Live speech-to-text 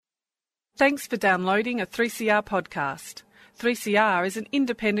Thanks for downloading a 3CR podcast. 3CR is an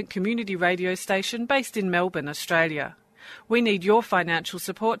independent community radio station based in Melbourne, Australia. We need your financial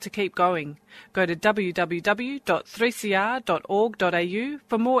support to keep going. Go to www.3cr.org.au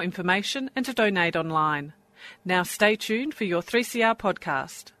for more information and to donate online. Now stay tuned for your 3CR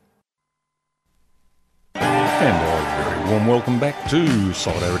podcast. And a very warm welcome back to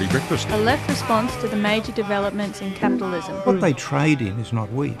Solidarity Breakfast. A left response to the major developments in capitalism. What they trade in is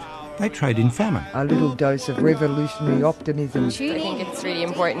not wheat. They trade in famine. A little dose of revolutionary optimism. I think it's really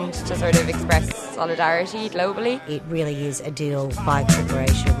important to sort of express solidarity globally. It really is a deal by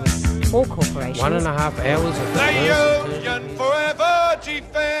corporations, for corporations. 1.5 hours of the union forever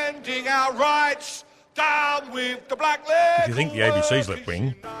defending our rights. Down with the black leg. If you think the ABC's left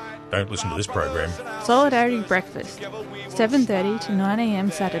wing, don't listen to this program. Solidarity Breakfast, 7:30 to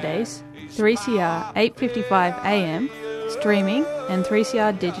 9am Saturdays, 3CR 8:55 AM, streaming and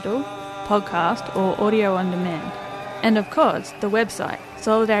 3CR digital, podcast or audio on demand. And of course, the website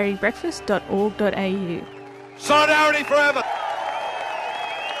solidaritybreakfast.org.au. Solidarity forever!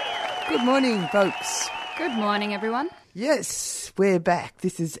 Good morning, folks. Good morning, everyone. Yes, we're back.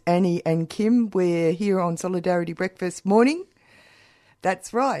 This is Annie and Kim. We're here on Solidarity Breakfast morning.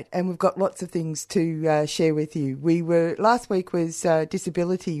 That's right, and we've got lots of things to share with you. Last week was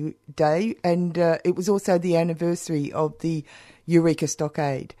Disability Day, and it was also the anniversary of the Eureka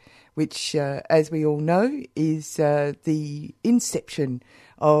Stockade, which, as we all know, is the inception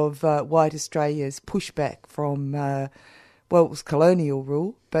of white Australia's pushback from, it was colonial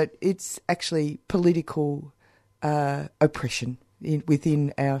rule, but it's actually political oppression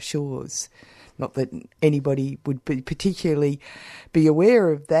within our shores. Not that anybody would particularly be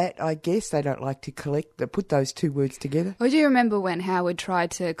aware of that. I guess they don't like to put those two words together. Well, do you remember when Howard tried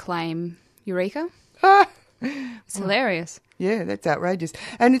to claim Eureka? It's hilarious. Yeah, that's outrageous.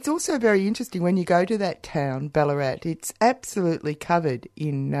 And it's also very interesting when you go to that town, Ballarat. It's absolutely covered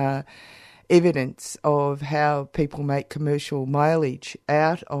in evidence of how people make commercial mileage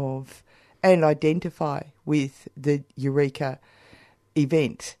out of and identify with the Eureka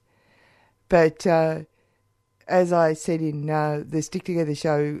event. But as I said in the Stick Together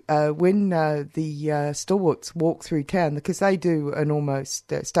show, when the stalwarts walk through town, because they do an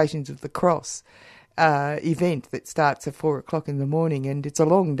almost Stations of the Cross event that starts at 4 o'clock in the morning, and it's a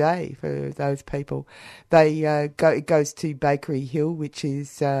long day for those people. It goes to Bakery Hill, which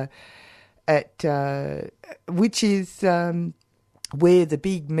is where the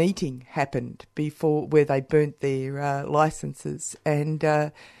big meeting happened before, where they burnt their licences,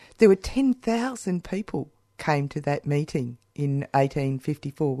 and there were 10,000 people came to that meeting in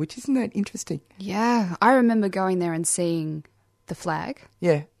 1854, which isn't that interesting? Yeah, I remember going there and seeing the flag.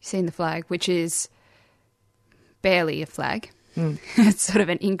 Yeah. Seeing the flag, which is barely a flag. It's sort of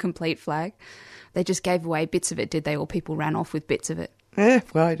an incomplete flag. They just gave away bits of it, did they? Or people ran off with bits of it? Yeah,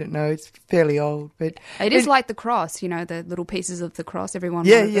 well, I don't know. It's fairly old, but it is like the cross, the little pieces of the cross. Everyone,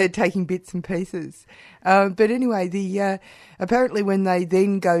 taking bits and pieces. But anyway, apparently when they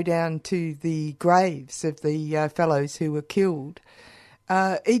then go down to the graves of the fellows who were killed,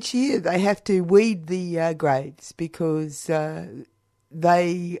 each year they have to weed the graves because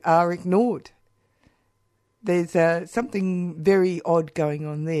they are ignored. There's something very odd going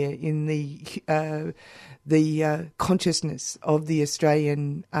on there in the consciousness of the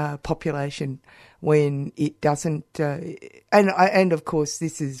Australian population when it doesn't, and of course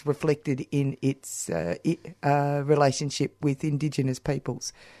this is reflected in its relationship with Indigenous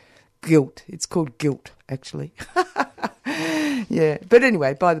peoples. Guilt. It's called guilt, actually. Yeah, but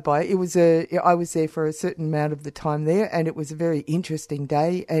anyway, by the by, I was there for a certain amount of the time there, and it was a very interesting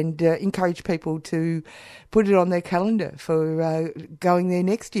day, and encourage people to put it on their calendar for going there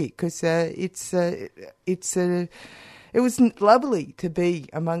next year, because it was lovely to be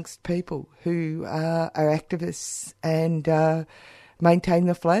amongst people who are activists and maintain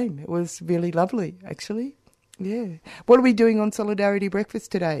the flame. It was really lovely, actually. Yeah. What are we doing on Solidarity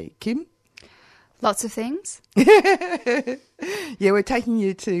Breakfast today, Kim? Lots of things. Yeah, we're taking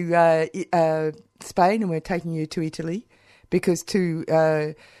you to Spain and we're taking you to Italy because two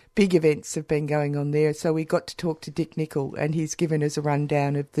big events have been going on there. So we got to talk to Dick Nicol, and he's given us a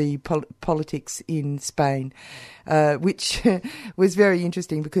rundown of the politics in Spain, which was very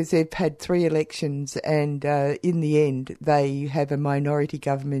interesting because they've had 3 elections, and in the end they have a minority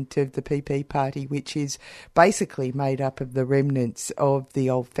government of the PP party, which is basically made up of the remnants of the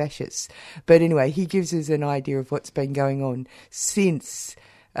old fascists. But anyway, he gives us an idea of what's been going on since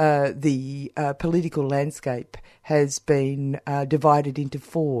the political landscape has been divided into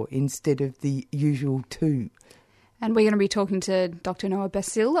 4 instead of the usual 2. And we're going to be talking to Dr. Noah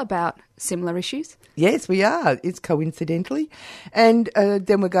Basil about similar issues. Yes, we are. It's coincidentally. And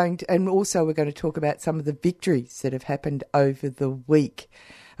then we're going to talk about some of the victories that have happened over the week.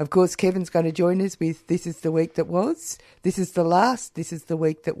 Of course, Kevin's going to join us with This is the Week That Was. This is the last This is the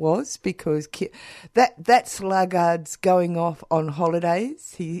Week That Was, because that sluggard's going off on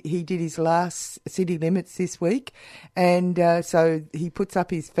holidays. He did his last City Limits this week, and so he puts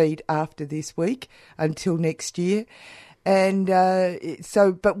up his feet after this week until next year. And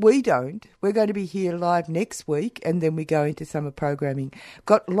but we don't. We're going to be here live next week, and then we go into summer programming.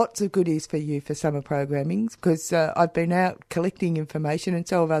 Got lots of goodies for you for summer programming, because I've been out collecting information, and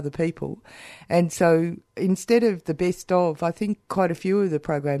so have other people. And so instead of the best of, I think quite a few of the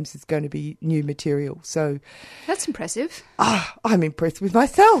programs is going to be new material. So that's impressive. I'm impressed with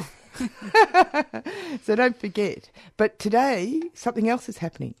myself. So don't forget. But today, something else is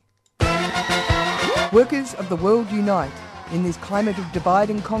happening. Workers of the world unite. In this climate of divide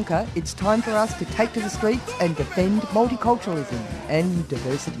and conquer, it's time for us to take to the streets and defend multiculturalism and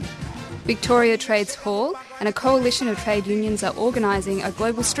diversity. Victoria Trades Hall and a coalition of trade unions are organising a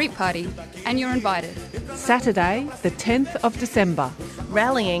global street party, and you're invited. Saturday, the 10th of December.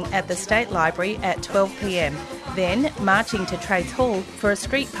 Rallying at the State Library at 12 p.m, then marching to Trades Hall for a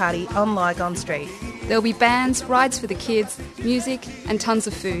street party on Lygon Street. There'll be bands, rides for the kids, music and tons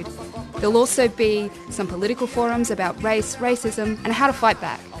of food. There'll also be some political forums about race, racism and how to fight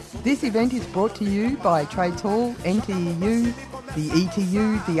back. This event is brought to you by Trades Hall, NTEU, the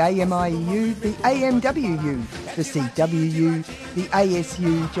ETU, the AMIEU, the AMWU, the CWU, the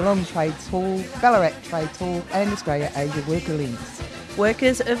ASU, Geelong Trades Hall, Ballarat Trades Hall and Australia Asia Worker Links.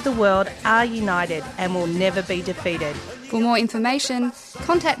 Workers of the world are united and will never be defeated. For more information,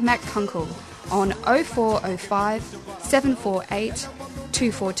 contact Matt Kunkel on 0405 748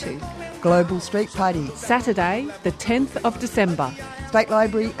 242. Global Street Party. Saturday, the 10th of December. State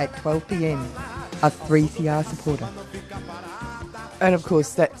Library at 12 p.m. A 3CR supporter. And of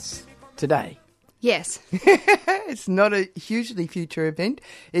course, that's today. Yes. It's not a hugely future event.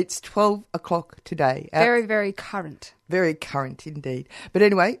 It's 12 o'clock today. Very, very current. Very current indeed. But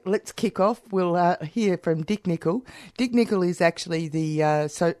anyway, let's kick off. We'll hear from Dick Nichol. Dick Nichol is actually the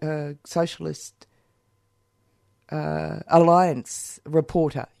Socialist Alliance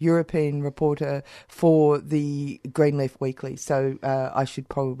reporter, European reporter for the Green Left Weekly. So I should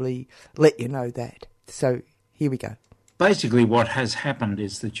probably let you know that. So here we go. Basically what has happened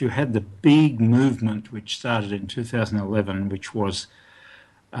is that you had the big movement which started in 2011, which was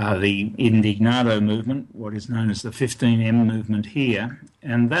the Indignado movement, what is known as the 15M movement here,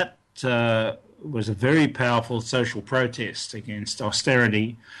 and that was a very powerful social protest against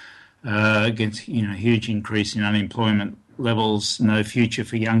austerity, against huge increase in unemployment levels, no future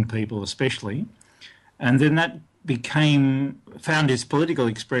for young people especially, and then that found its political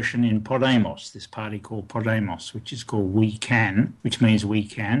expression in Podemos, this party called Podemos, which is called We Can, which means we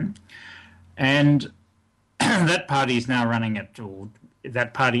can, and that party is now running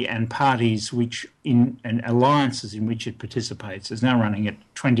that party and parties and alliances in which it participates is now running at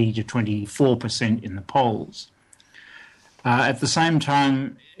 20 to 24% in the polls. At the same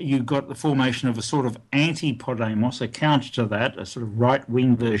time, you've got the formation of a sort of anti-Podemos, a counter to that, a sort of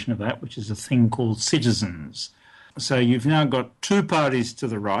right-wing version of that, which is a thing called Citizens. So you've now got two parties to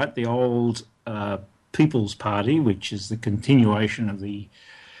the right, the old People's Party, which is the continuation of the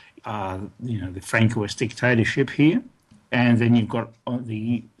Francoist dictatorship here, and then you've got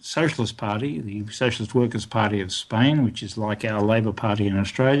the Socialist Party, the Socialist Workers' Party of Spain, which is like our Labor Party in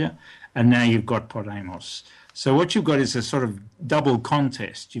Australia, and now you've got Podemos. So what you've got is a sort of double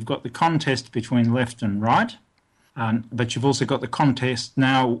contest. You've got the contest between left and right, but you've also got the contest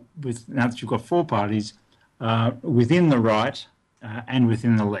now that you've got four parties within the right and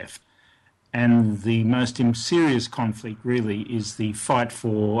within the left. And the most serious conflict really is the fight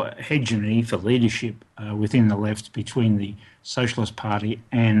for hegemony, for leadership within the left between the Socialist Party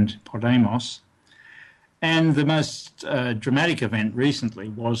and Podemos. And the most dramatic event recently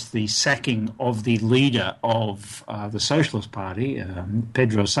was the sacking of the leader of the Socialist Party,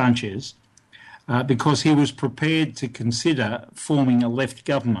 Pedro Sanchez, because he was prepared to consider forming a left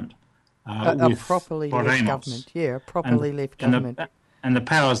government. A properly left government, a properly left government. And the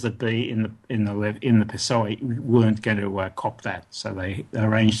powers that be in the PSOE weren't going to cop that, so they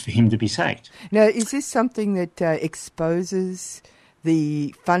arranged for him to be sacked. Now, is this something that exposes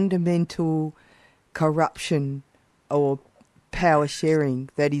the fundamental corruption or power sharing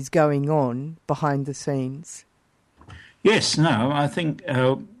that is going on behind the scenes? Yes, no, I think,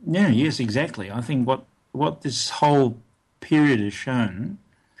 yes, exactly. I think what this whole period has shown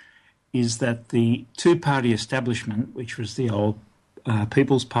is that the two-party establishment, which was the old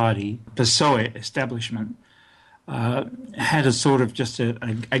People's Party, PSOE establishment, had a sort of just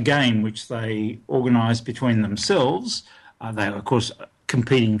a game which they organised between themselves. They were, of course,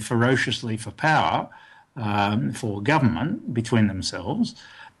 competing ferociously for power, for government between themselves,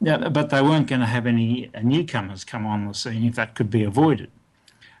 but they weren't going to have any newcomers come on the scene if that could be avoided.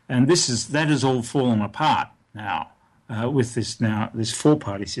 And that has all fallen apart now with this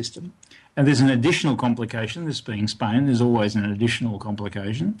four-party system. And there's an additional complication, this being Spain, there's always an additional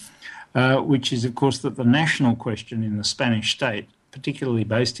complication, which is, of course, that the national question in the Spanish state, particularly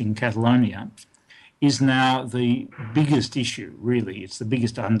based in Catalonia, is now the biggest issue, really. It's the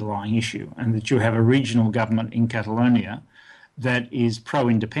biggest underlying issue, and that you have a regional government in Catalonia that is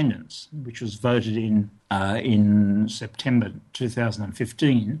pro-independence, which was voted in September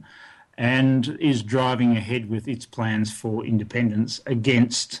 2015, and is driving ahead with its plans for independence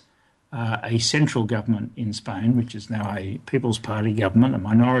against a central government in Spain, which is now a People's Party government, a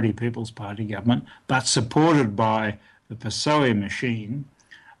minority People's Party government, but supported by the PSOE machine,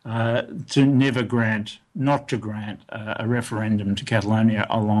 not to grant a referendum to Catalonia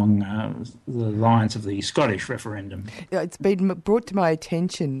along the lines of the Scottish referendum. It's been brought to my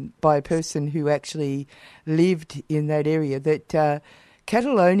attention by a person who actually lived in that area that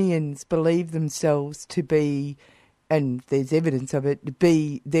Catalonians believe themselves to be, and there's evidence of it,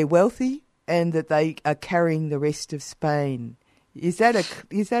 they're wealthy and that they are carrying the rest of Spain. Is that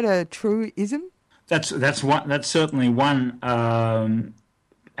a truism? That's certainly one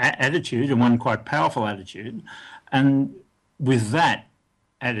attitude, and one quite powerful attitude. And with that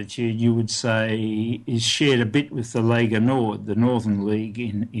attitude, you would say, is shared a bit with the Lega Nord, the Northern League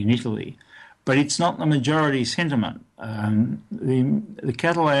in Italy. But it's not the majority sentiment. The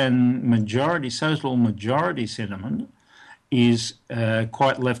Catalan social majority sentiment is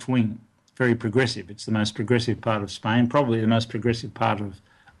quite left-wing, very progressive. It's the most progressive part of Spain, probably the most progressive part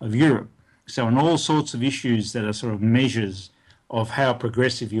of Europe. So on all sorts of issues that are sort of measures of how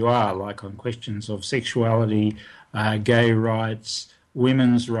progressive you are, like on questions of sexuality, gay rights,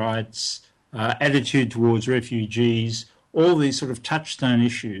 women's rights, attitude towards refugees, all these sort of touchstone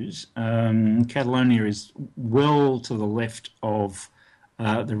issues, Catalonia is well to the left of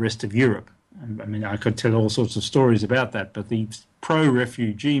the rest of Europe. I mean, I could tell all sorts of stories about that, but the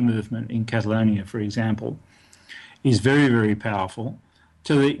pro-refugee movement in Catalonia, for example, is very, very powerful,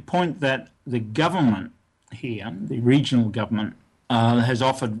 to the point that the government here, the regional government, has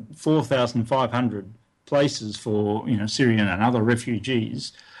offered 4,500 places for Syrian and other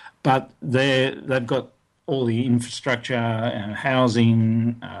refugees, but they've got all the infrastructure,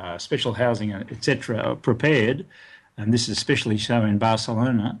 housing, special housing, etc., prepared, and this is especially so in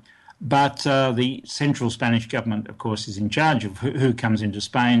Barcelona. But the central Spanish government, of course, is in charge of who comes into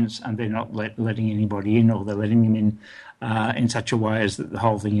Spain, and they're not letting anybody in, or they're letting them in such a way as that the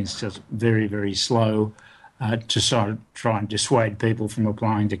whole thing is just very, very slow to sort of try and dissuade people from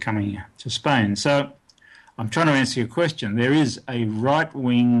applying to coming to Spain. So I'm trying to answer your question. There is a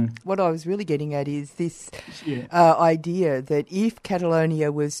right-wing... What I was really getting at is this idea that if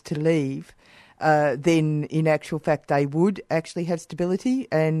Catalonia was to leave, then in actual fact they would actually have stability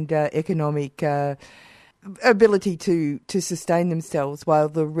and economic ability to sustain themselves, while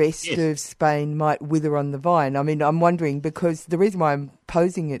the rest of Spain might wither on the vine. I mean, I'm wondering, because the reason why I'm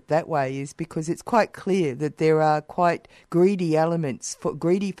posing it that way is because it's quite clear that there are quite greedy elements,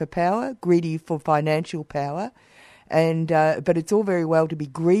 greedy for power, greedy for financial power, and but it's all very well to be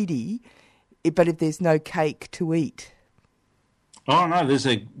greedy, but if there's no cake to eat. Oh no,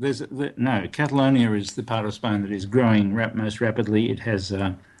 no. Catalonia is the part of Spain that is growing most rapidly. It has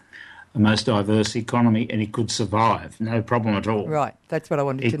the most diverse economy, and it could survive, no problem at all. Right, that's what I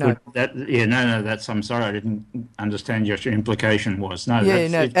wanted to know. I'm sorry, I didn't understand what your implication was.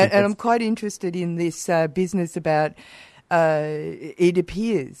 And I'm quite interested in this business about. It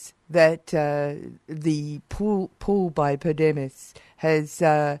appears that the pull by Podemos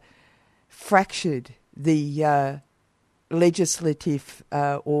has fractured the legislative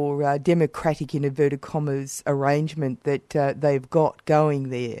or democratic, in inverted commas, arrangement that they've got going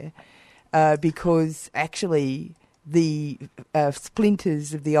there, because actually the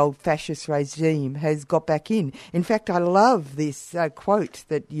splinters of the old fascist regime has got back in. In fact, I love this quote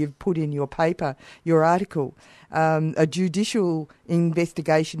that you've put in your paper, your article. A judicial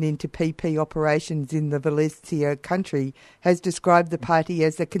investigation into PP operations in the Valencia country has described the party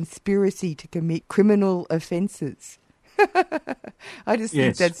as a conspiracy to commit criminal offences. I just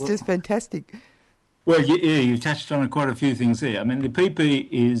think that's just fantastic. Well, you touched on quite a few things there. I mean, the PP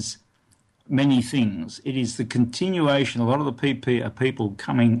is many things. It is the continuation. A lot of the PP are people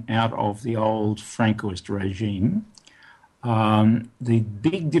coming out of the old Francoist regime. The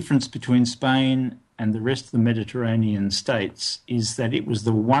big difference between Spain and the rest of the Mediterranean states is that it was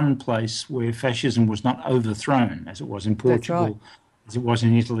the one place where fascism was not overthrown, as it was in Portugal, right, as it was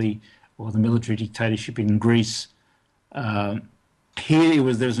in Italy, or the military dictatorship in Greece. Here there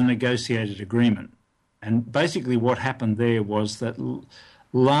was a negotiated agreement. And basically what happened there was that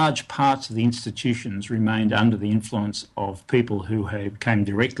large parts of the institutions remained under the influence of people who came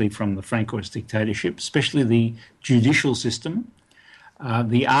directly from the Francoist dictatorship, especially the judicial system.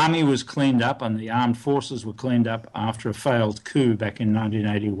 The army was cleaned up and the armed forces were cleaned up after a failed coup back in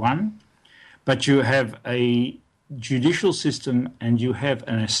 1981. But you have a judicial system and you have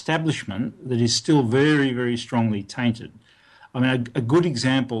an establishment that is still very, very strongly tainted. I mean, a good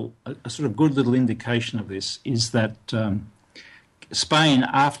example, a sort of good little indication of this is that Spain,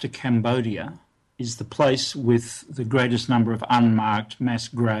 after Cambodia, is the place with the greatest number of unmarked mass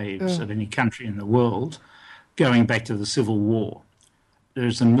graves of any country in the world, going back to the Civil War.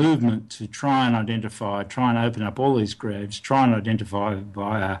 There's a movement to try and open up all these graves, try and identify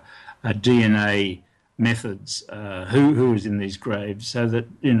via DNA methods who is in these graves, so that,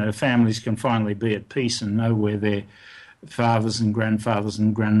 you know, families can finally be at peace and know where their fathers and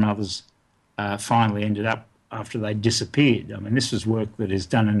grandmothers finally ended up after they disappeared. I mean, this is work that is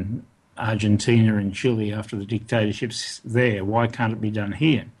done in Argentina and Chile after the dictatorships there. Why can't it be done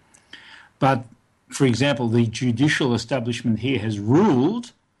here? But, for example, the judicial establishment here has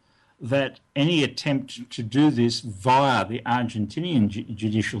ruled that any attempt to do this via the Argentinian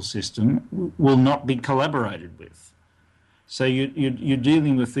judicial system will not be collaborated with. So you're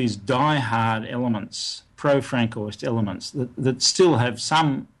dealing with these die-hard elements, pro-Francoist elements, that still have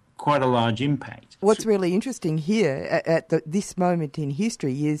quite a large impact. What's really interesting here at this moment in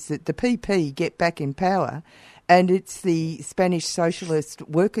history is that the PP get back in power, and it's the Spanish Socialist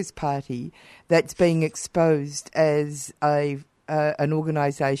Workers' Party that's being exposed as an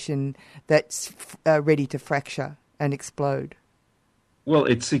organisation that's ready to fracture and explode. Well,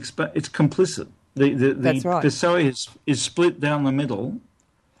 it's complicit. That's right. PSOE is split down the middle.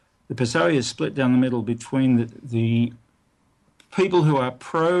 The PSOE is split down the middle between the people who are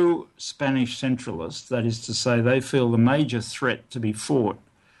pro-Spanish centralists, that is to say they feel the major threat to be fought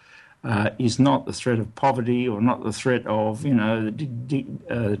is not the threat of poverty or not the threat of, you know,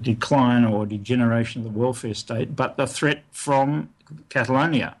 the decline or degeneration of the welfare state, but the threat from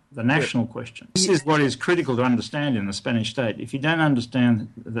Catalonia, the national question. This is what is critical to understand in the Spanish state. If you don't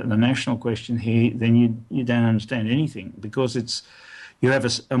understand the national question here, then you don't understand anything, because you have a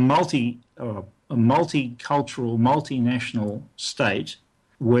multicultural, multinational state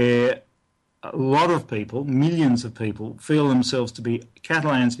where a lot of people, millions of people, feel themselves to be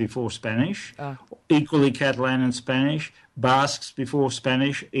Catalans before Spanish, equally Catalan and Spanish, Basques before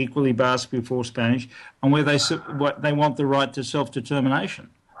Spanish, equally Basque before Spanish, and where they want the right to self-determination.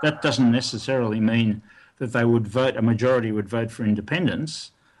 That doesn't necessarily mean that a majority would vote for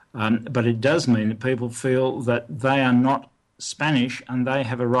independence, but it does mean that people feel that they are not Spanish and they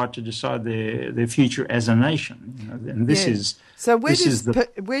have a right to decide their future as a nation. You know, and this is so. Where does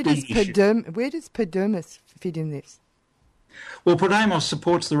Podemos fit in this? Well, Podemos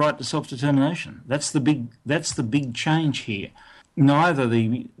supports the right to self-determination. That's the big change here. Neither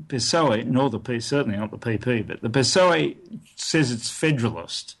the PSOE nor certainly not the PP, but the PSOE says it's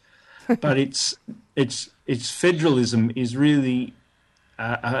federalist, but its federalism is really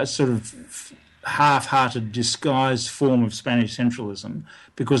a sort of half-hearted, disguised form of Spanish centralism,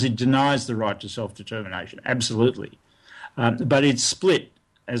 because it denies the right to self-determination, absolutely. But it's split,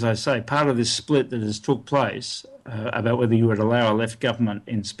 as I say. Part of this split that has took place about whether you would allow a left government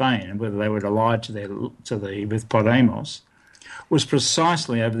in Spain and whether they would ally with Podemos was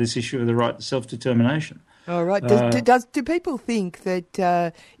precisely over this issue of the right to self-determination. All right. Do people think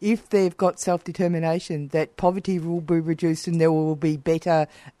that if they've got self-determination, that poverty will be reduced and there will be better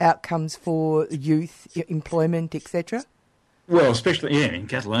outcomes for youth, employment, etc.? Well, especially, in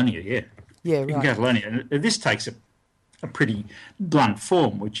Catalonia, yeah. Yeah, right. In Catalonia. And this takes a pretty blunt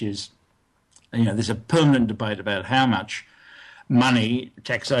form, which is, there's a permanent debate about how much money,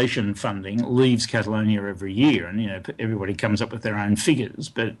 taxation funding, leaves Catalonia every year. And, everybody comes up with their own figures.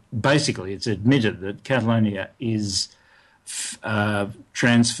 But basically it's admitted that Catalonia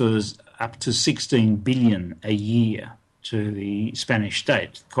transfers up to 16 billion a year to the Spanish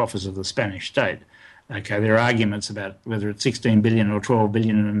state, coffers of the Spanish state. Okay, there are arguments about whether it's 16 billion or 12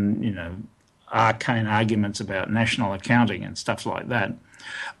 billion and, arcane arguments about national accounting and stuff like that.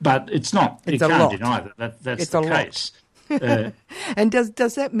 But it's not. You can't deny that that's the case. And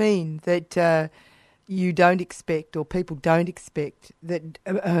does that mean that you don't expect, or people don't expect, that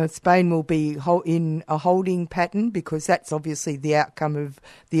Spain will be in a holding pattern, because that's obviously the outcome of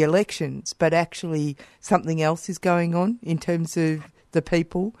the elections, but actually something else is going on in terms of the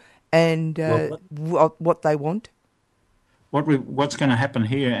people and what they want? What's going to happen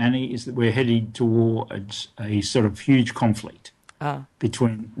here, Annie, is that we're heading towards a sort of huge conflict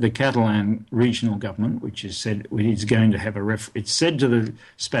between the Catalan regional government, which has said it is going to have it's said to the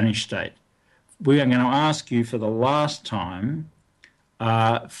Spanish state, we are going to ask you for the last time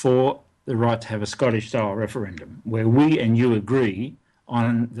for the right to have a Scottish-style referendum, where we and you agree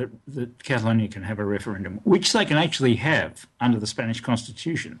on that Catalonia can have a referendum, which they can actually have under the Spanish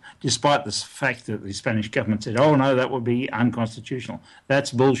constitution, despite the fact that the Spanish government said, oh, no, that would be unconstitutional.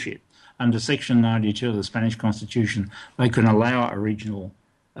 That's bullshit. Under Section 92 of the Spanish constitution, they can allow a regional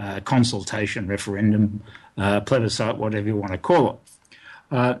consultation, referendum, plebiscite, whatever you want to call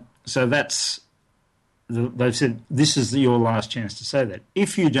it. So they've said, this is your last chance to say that.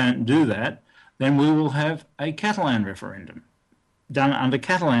 If you don't do that, then we will have a Catalan referendum done under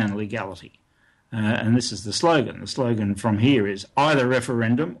Catalan legality. And this is the slogan. The slogan from here is either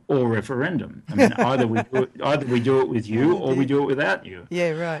referendum or referendum. I mean, either we do it with you or we do it without you.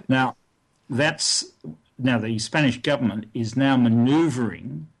 Yeah, right. Now, the Spanish government is now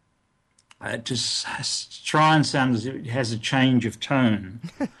manoeuvring to try and sound as if it has a change of tone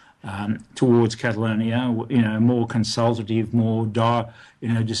towards Catalonia, more consultative, more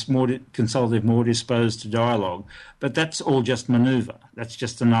consultative, more disposed to dialogue. But that's all just manoeuvre. That's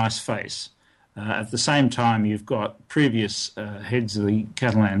just a nice face. At the same time, you've got previous heads of the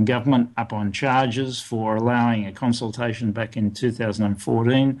Catalan government up on charges for allowing a consultation back in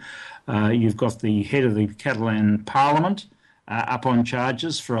 2014. You've got the head of the Catalan Parliament up on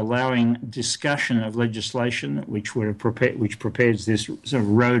charges for allowing discussion of legislation which prepares this sort of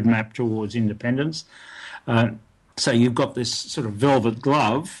roadmap towards independence. So you've got this sort of velvet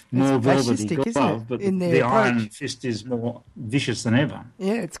glove, more velvety glove, but the iron fist is more vicious than ever.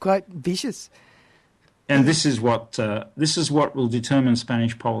 Yeah, it's quite vicious. And this is what will determine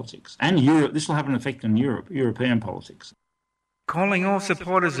Spanish politics and Europe. This will have an effect on European politics. Calling all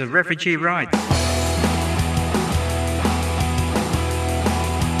supporters of refugee rights.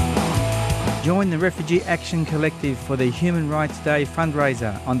 Join the Refugee Action Collective for the Human Rights Day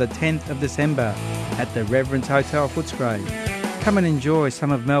fundraiser on the 10th of December at the Reverend's Hotel, Footscray. Come and enjoy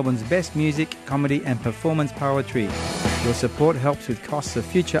some of Melbourne's best music, comedy and performance poetry. Your support helps with costs of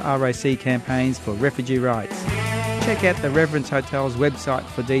future RAC campaigns for refugee rights. Check out the Reverend's Hotel's website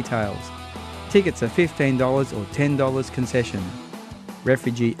for details. Tickets are $15 or $10 concession.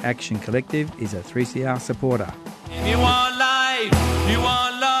 Refugee Action Collective is a 3CR supporter. If you want life, you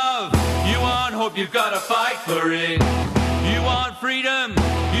want love, you want hope, you've got to fight for it. You want freedom,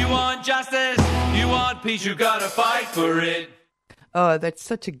 you want justice, you want peace, you've got to fight for it. Oh, that's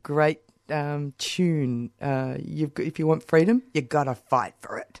such a great tune. If you want freedom, you've got to fight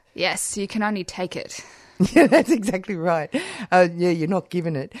for it. Yes, you can only take it. Yeah, that's exactly right. You're not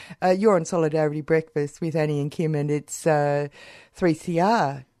given it. You're on Solidarity Breakfast with Annie and Kim, and it's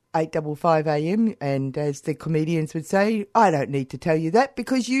 3CR, 855 AM, and as the comedians would say, I don't need to tell you that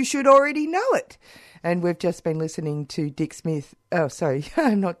because you should already know it. And we've just been listening to Dick Smith. Oh, sorry,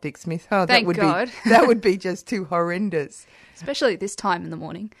 not Dick Smith. Oh, Thank God. That would be just too horrendous. Especially at this time in the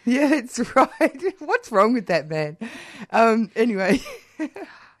morning. Yeah, it's right. What's wrong with that man? Anyway.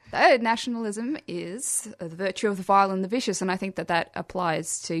 Nationalism is the virtue of the vile and the vicious, and I think that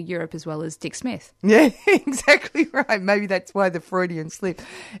applies to Europe as well as Dick Smith. Yeah, exactly right. Maybe that's why the Freudian slip.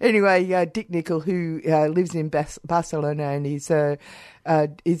 Anyway, Dick Nicol, who lives in Barcelona and is a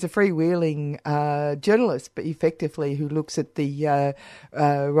freewheeling journalist, but effectively who looks at the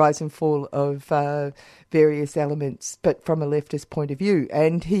rise and fall of various elements, but from a leftist point of view.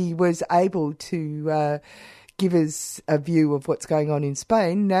 And he was able to give us a view of what's going on in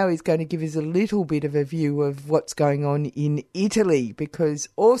Spain. Now he's going to give us a little bit of a view of what's going on in Italy, because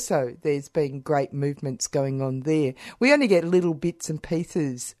also there's been great movements going on there. We only get little bits and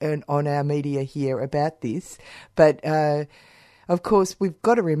pieces on our media here about this, but of course we've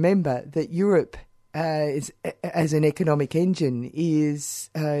got to remember that Europe as an economic engine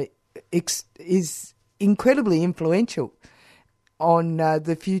is incredibly influential on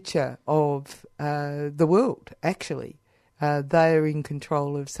the future of the world, actually. They are in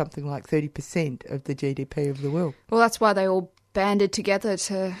control of something like 30% of the GDP of the world. Well, that's why they all banded together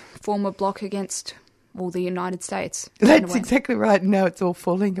to form a bloc against Well, the United States. That's exactly right. Now it's all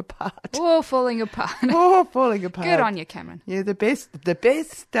falling apart. All falling apart. All falling apart. Good on you, Cameron. Yeah, the best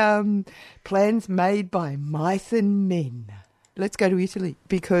plans made by mice and men. Let's go to Italy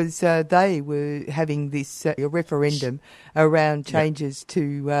because they were having this referendum around changes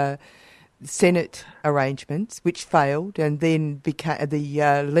to Senate arrangements, which failed, and then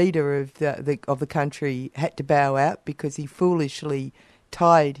the leader of the country had to bow out because he foolishly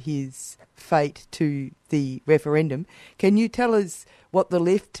tied his fate to the referendum. Can you tell us what the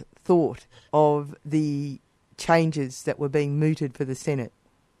left thought of the changes that were being mooted for the Senate?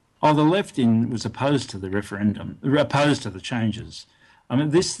 Oh, the left was opposed to the referendum, opposed to the changes. I mean,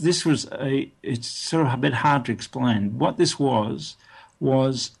 this was it's sort of a bit hard to explain. What this was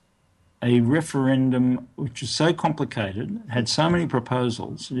a referendum which was so complicated, had so many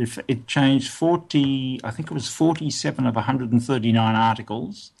proposals. It changed 47 of 139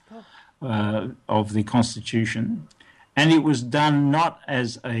 articles of the Constitution, and it was done not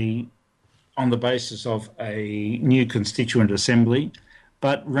on the basis of a new constituent assembly,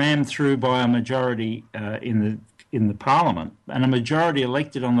 but rammed through by a majority in the Parliament, and a majority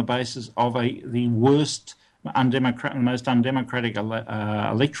elected on the basis of the worst, most undemocratic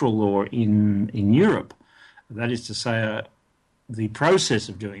electoral law in Europe. That is to say, the process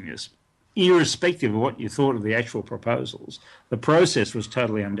of doing this, irrespective of what you thought of the actual proposals, the process was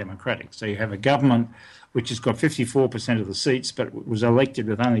totally undemocratic. So you have a government which has got 54% of the seats, but was elected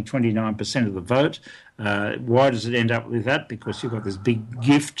with only 29% of the vote. Why does it end up with that? Because you've got this big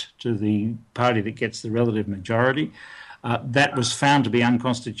gift to the party that gets the relative majority. That was found to be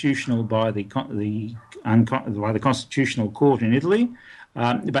unconstitutional by the Constitutional Court in Italy,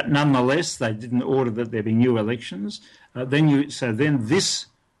 but nonetheless they didn't order that there be new elections. Then this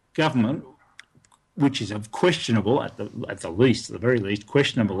government, which is of questionable, at the very least,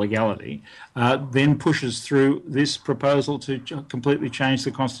 questionable legality, then pushes through this proposal to completely change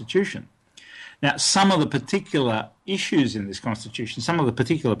the Constitution. Now, some of the particular issues in this Constitution, some of the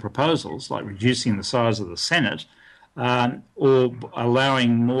particular proposals, like reducing the size of the Senate, or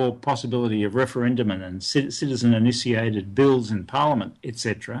allowing more possibility of referendum and citizen-initiated bills in Parliament,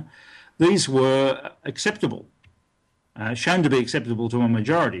 etc., these were acceptable. Shown to be acceptable to a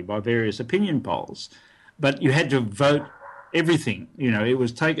majority by various opinion polls, but you had to vote everything. It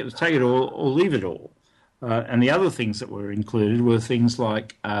was take it all or leave it all. And the other things that were included were things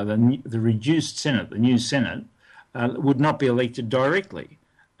like the reduced Senate, the new Senate, would not be elected directly.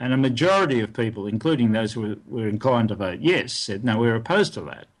 And a majority of people, including those who were inclined to vote yes, said, no, we're opposed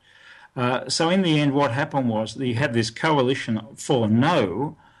to that. So in the end, what happened was that you had this coalition for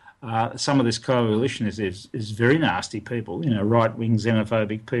no. Some of this coalition is very nasty people, right-wing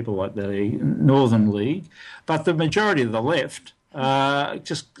xenophobic people like the Northern League. But the majority of the left, the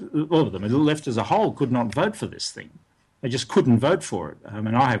left as a whole, could not vote for this thing. They just couldn't vote for it. I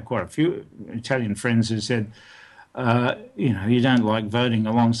mean, I have quite a few Italian friends who said, you don't like voting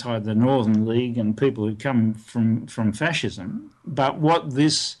alongside the Northern League and people who come from fascism. But what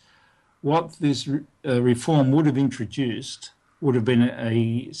this reform would have introduced would have been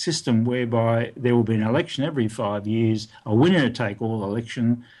a system whereby there would be an election every 5 years, a winner-take-all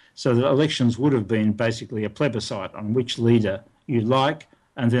election, so that elections would have been basically a plebiscite on which leader you like,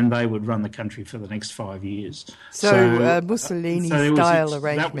 and then they would run the country for the next 5 years. So Mussolini-style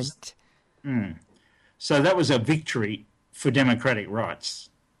arrangement. So that was a victory for democratic rights.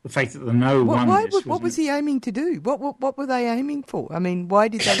 The fact that the no won this. What was he aiming to do? What were they aiming for? I mean, why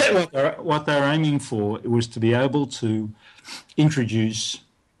did they... What they were aiming for was to be able to introduce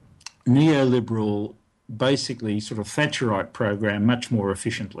neoliberal, basically sort of Thatcherite program much more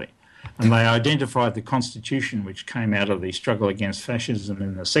efficiently. And they identified the Constitution, which came out of the struggle against fascism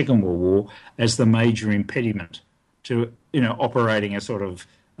in the Second World War, as the major impediment to, operating a sort of,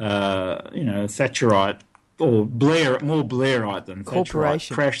 Thatcherite or more Blairite than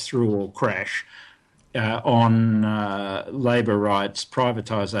Thatcherite, crash through or crash on labour rights,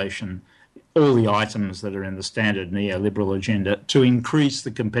 privatisation, all the items that are in the standard neoliberal agenda to increase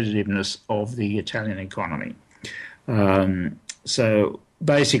the competitiveness of the Italian economy. So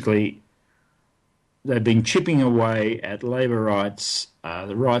basically, they've been chipping away at labour rights,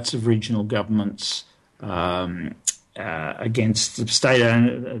 the rights of regional governments, against the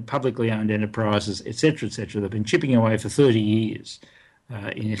state-owned, publicly owned enterprises, etc., etc. They've been chipping away for 30 years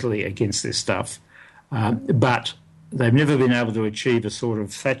in Italy against this stuff. But they've never been able to achieve a sort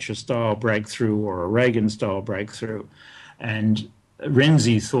of Thatcher-style breakthrough or a Reagan-style breakthrough. And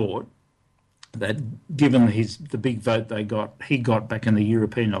Renzi thought that given the big vote he got back in the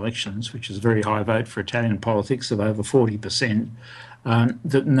European elections, which is a very high vote for Italian politics of over 40%,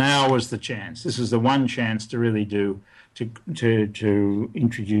 that now was the chance. This was the one chance to really to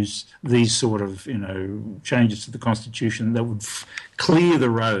introduce these sort of changes to the Constitution that would clear the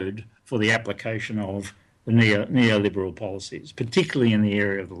road for the application of the neoliberal policies, particularly in the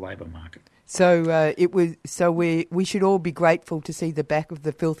area of the labour market. So we should all be grateful to see the back of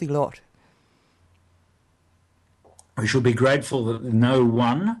the filthy lot. We should be grateful that no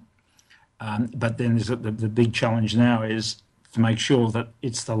one, but then there's the big challenge now is to make sure that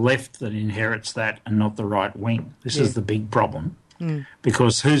it's the left that inherits that and not the right wing. This is the big problem,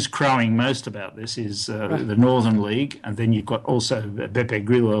 because who's crowing most about this is the Northern League, and then you've got also Beppe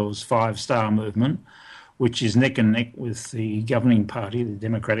Grillo's 5 Star Movement, which is neck and neck with the governing party, the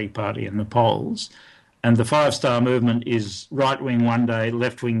Democratic Party, and the polls. And the 5 Star Movement is right wing one day,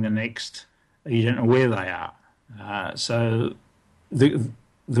 left wing the next. You don't know where they are. So the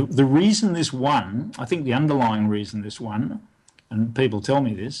reason this won, I think the underlying reason this won, and people tell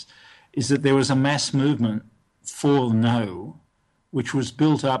me this, is that there was a mass movement for no, which was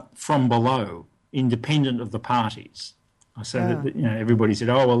built up from below, independent of the parties. I say that everybody said,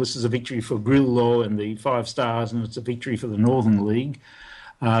 oh, well, this is a victory for Grillo and the 5 Stars, and it's a victory for the Northern League.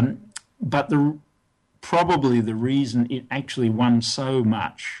 But probably the reason it actually won so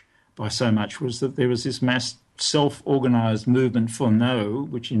much was that there was this mass self-organised movement for no,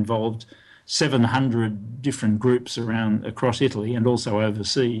 which involved 700 different groups across Italy and also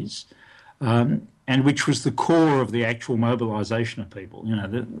overseas, and which was the core of the actual mobilisation of people.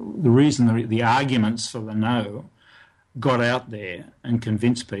 The reason the arguments for the no got out there and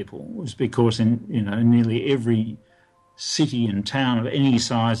convinced people was because in nearly every city and town of any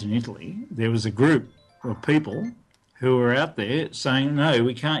size in Italy, there was a group of people who were out there saying, no,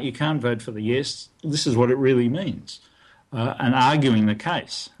 you can't vote for the yes, this is what it really means, and arguing the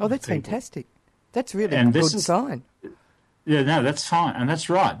case. Oh, that's fantastic. That's really a good sign. Yeah, no, that's fine, and that's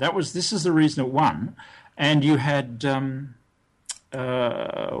right. This is the reason it won, and you had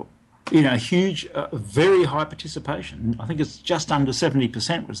huge, very high participation. I think it's just under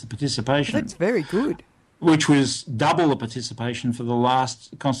 70% was the participation. That's very good. Which was double the participation for the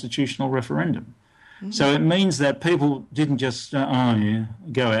last constitutional referendum. Mm-hmm. So it means that people didn't just, go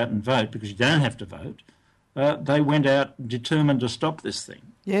out and vote, because you don't have to vote. They went out determined to stop this thing.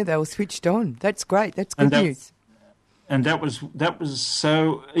 Yeah, they were switched on. That's great. That's good news. And that was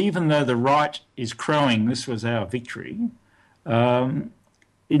so, even though the right is crowing, this was our victory,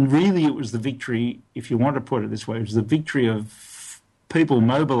 it was the victory, if you want to put it this way, it was the victory of people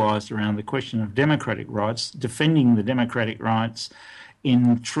mobilised around the question of democratic rights, defending the democratic rights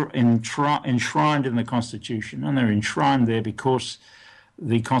enshrined in the Constitution, and they're enshrined there because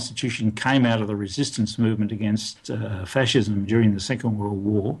the Constitution came out of the resistance movement against fascism during the Second World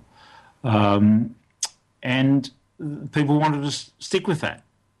War, and people wanted to stick with that.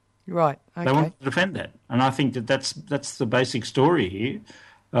 Right. Okay. They wanted to defend that, and I think that's the basic story here.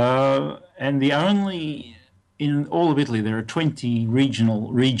 And in all of Italy, there are 20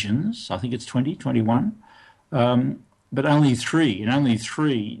 regions. I think it's 21. But only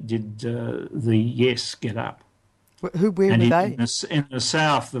 3 did the yes get up. Where were they? In the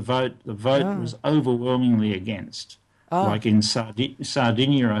south, the vote was overwhelmingly against. Oh. Like in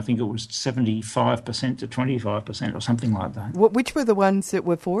Sardinia, I think it was 75% to 25% or something like that. Which were the ones that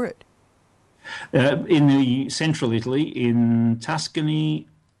were for it? In the central Italy, in Tuscany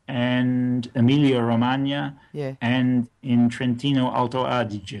and Emilia-Romagna, and in Trentino Alto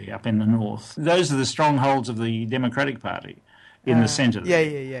Adige up in the north. Those are the strongholds of the Democratic Party in the centre.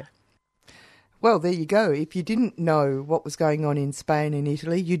 Yeah. Well, there you go. If you didn't know what was going on in Spain and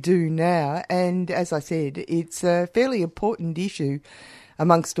Italy, you do now. And as I said, it's a fairly important issue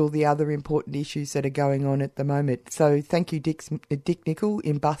amongst all the other important issues that are going on at the moment. So thank you, Dick Nicol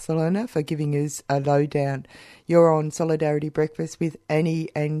in Barcelona, for giving us a lowdown. You're on Solidarity Breakfast with Annie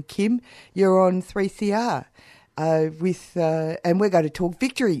and Kim. You're on 3CR and we're going to talk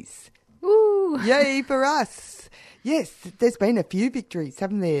victories. Ooh! Yay for us! Yes, there's been a few victories,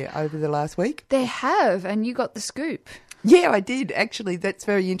 haven't there, over the last week? There have, and you got the scoop. Yeah, I did, actually. That's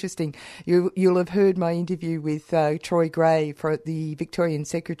very interesting. You'll have heard my interview with Troy Gray, the Victorian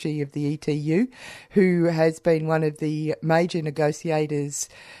Secretary of the ETU, who has been one of the major negotiators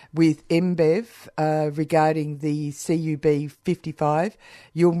with MBEV regarding the CUB 55.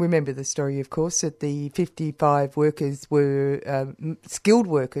 You'll remember the story, of course, that the 55 workers were skilled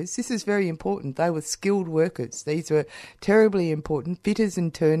workers. This is very important. They were skilled workers. These were terribly important, fitters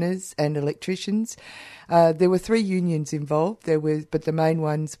and turners and electricians. There were 3 unions involved, but the main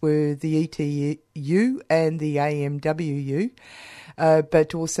ones were the ETU and the AMWU,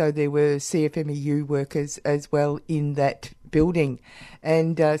 but also there were CFMEU workers as well in that building,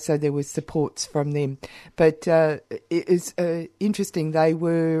 and so there was supports from them. But it is interesting. They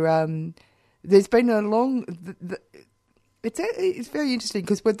were. There's been a long. It's very interesting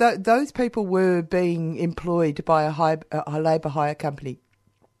because those people were being employed by a labour hire company.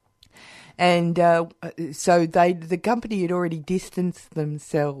 And so the company had already distanced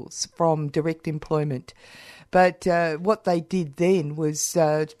themselves from direct employment. But what they did then was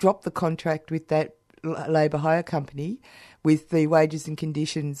drop the contract with that labour hire company with the wages and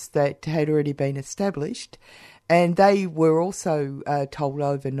conditions that had already been established. And they were also told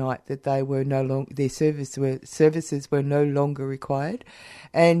overnight that they were their services were no longer required,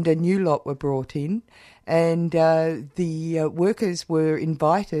 and a new lot were brought in, and the workers were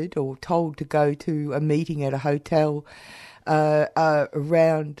invited or told to go to a meeting at a hotel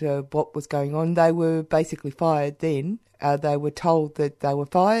around what was going on. They were basically fired then. They were told that they were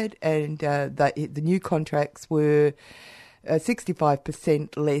fired, and the new contracts were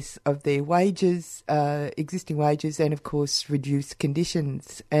 65% less of their wages, existing wages, and of course reduced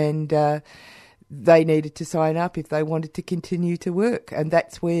conditions. And they needed to sign up if they wanted to continue to work, and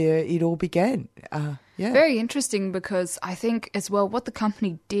that's where it all began. Very interesting, because I think as well what the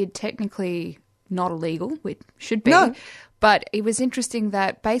company did, technically not illegal, which should be. No. But it was interesting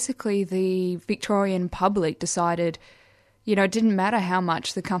that basically the Victorian public decided, it didn't matter how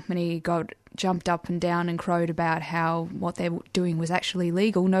much the company got jumped up and down and crowed about how what they were doing was actually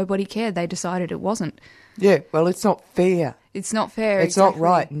legal. Nobody cared. They decided it wasn't. Yeah, well, it's not fair. It's not fair. It's exactly. Not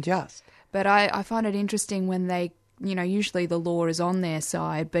right and just. But I find it interesting when they, usually the law is on their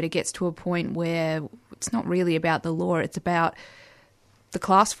side, but it gets to a point where it's not really about the law, it's about the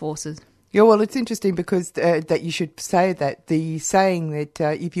class forces. Yeah, well, it's interesting because that you should say that. The saying that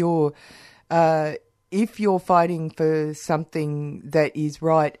if you're fighting for something that is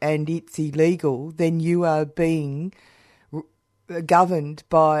right and it's illegal, then you are being governed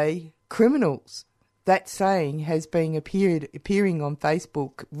by criminals. That saying has been appearing on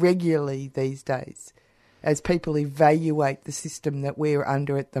Facebook regularly these days as people evaluate the system that we're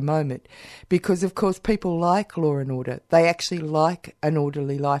under at the moment. Because, of course, people like law and order. They actually like an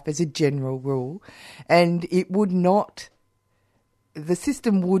orderly life as a general rule. And the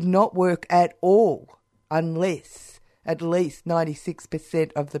system would not work at all unless at least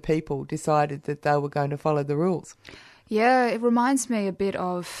 96% of the people decided that they were going to follow the rules. Yeah, it reminds me a bit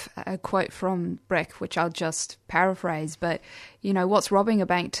of a quote from Breck, which I'll just paraphrase, but, what's robbing a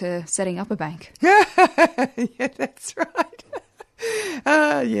bank to setting up a bank? Yeah, that's right.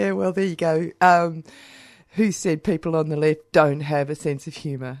 Yeah, well, there you go. Who said people on the left don't have a sense of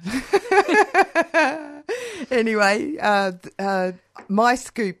humour? Anyway, my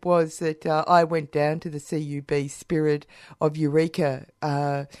scoop was that I went down to the CUB Spirit of Eureka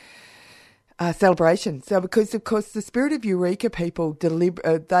celebration. So because, of course, the Spirit of Eureka people,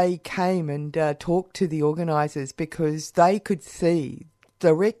 they came and talked to the organisers because they could see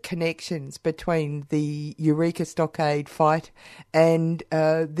direct connections between the Eureka Stockade fight and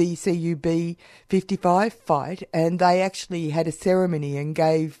the CUB 55 fight, and they actually had a ceremony and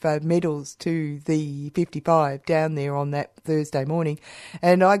gave medals to the 55 down there on that Thursday morning.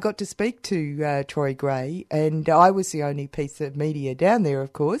 And I got to speak to Troy Gray, and I was the only piece of media down there,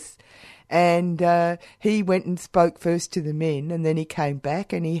 of course. And he went and spoke first to the men, and then he came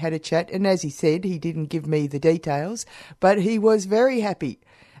back and he had a chat. And as he said, he didn't give me the details, but he was very happy.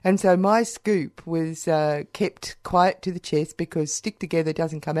 And so my scoop was kept quiet to the chest because Stick Together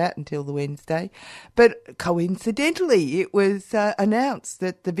doesn't come out until the Wednesday. But coincidentally, it was announced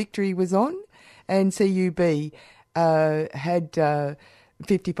that the victory was on, and CUB had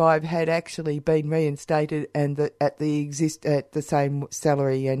 55 had actually been reinstated and at the same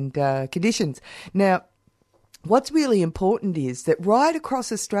salary and conditions. Now, what's really important is that right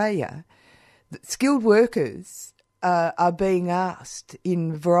across Australia, skilled workers are being asked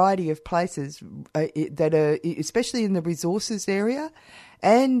in a variety of places that are, especially in the resources area,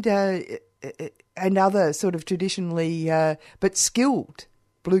 and other sort of traditionally but skilled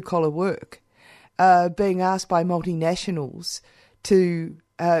blue collar work, being asked by multinationals to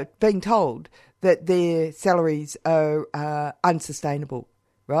being told that their salaries are unsustainable,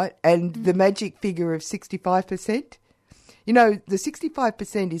 right? And the magic figure of 65%, the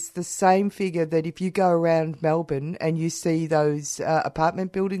 65% is the same figure that if you go around Melbourne and you see those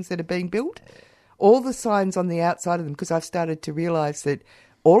apartment buildings that are being built, all the signs on the outside of them, because I've started to realise that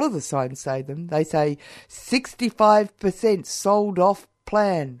all of the signs say 65% sold off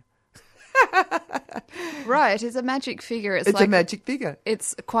plan. Right, it's a magic figure. It's like a magic figure.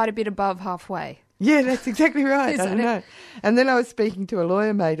 It's quite a bit above halfway. Yeah, that's exactly right. I Isn't don't it? know. And then I was speaking to a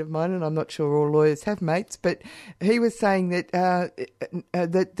lawyer mate of mine, and I'm not sure all lawyers have mates, but he was saying that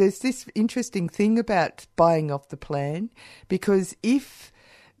that there's this interesting thing about buying off the plan, because if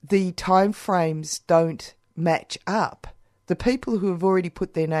the timeframes don't match up, the people who have already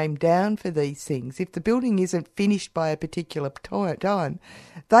put their name down for these things, if the building isn't finished by a particular time,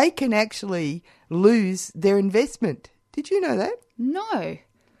 they can actually lose their investment. Did you know that? No.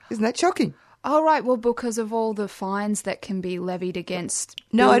 Isn't that shocking? Oh, right. Well, because of all the fines that can be levied against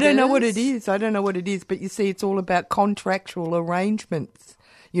No, builders. I don't know what it is. I don't know what it is. But you see, it's all about contractual arrangements.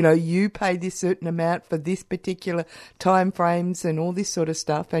 You know, you pay this certain amount for this particular time frames and all this sort of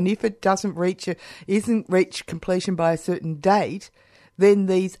stuff. And if it isn't reached completion by a certain date, then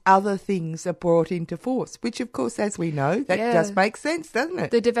these other things are brought into force, which, of course, as we know, that just makes sense, doesn't it?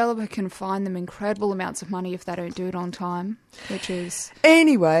 The developer can fine them incredible amounts of money if they don't do it on time, which is...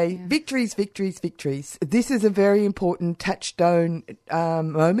 Anyway, victories, victories, victories. This is a very important touchstone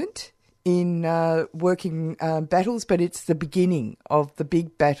moment in working battles, but it's the beginning of the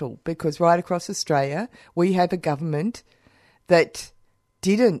big battle, because right across Australia we have a government that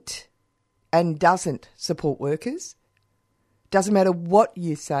didn't and doesn't support workers. Doesn't matter what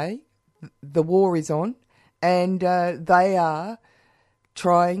you say, the war is on, and they are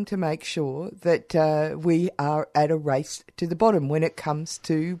trying to make sure that we are at a race to the bottom when it comes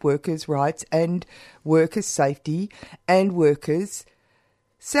to workers' rights and workers' safety and workers'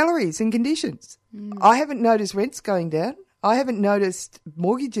 salaries and conditions. I haven't noticed rents going down. I haven't noticed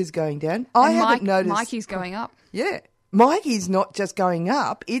mortgages going down. I haven't noticed... Mikey's going up. Yeah. Mikey's not just going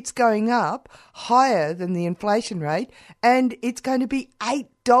up, it's going up higher than the inflation rate, and it's going to be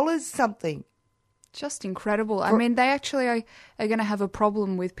 $8 something. Just incredible. I mean, they actually are going to have a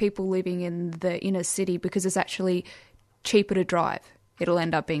problem with people living in the inner city because it's actually cheaper to drive. It'll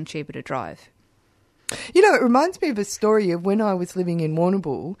end up being cheaper to drive. You know, it reminds me of a story of when I was living in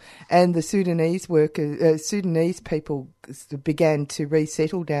Warrnambool and the Sudanese people began to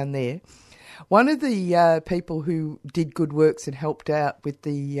resettle down there. One of the people who did good works and helped out with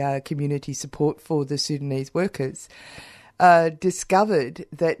the community support for the Sudanese workers discovered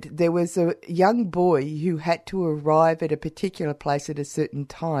that there was a young boy who had to arrive at a particular place at a certain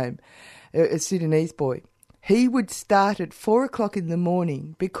time, a Sudanese boy. He would start at 4 o'clock in the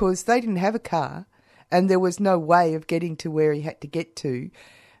morning because they didn't have a car and there was no way of getting to where he had to get to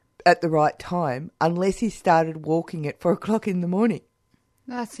at the right time unless he started walking at 4 o'clock in the morning.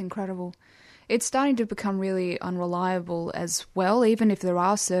 That's incredible. It's starting to become really unreliable as well. Even if there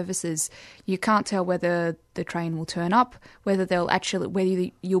are services, you can't tell whether the train will turn up, whether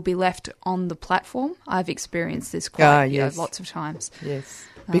you'll be left on the platform. I've experienced this lots of times. Yes,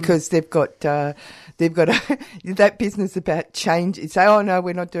 because they've got that business about change. Say, oh no,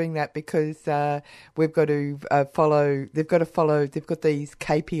 we're not doing that because we've got to follow. They've got these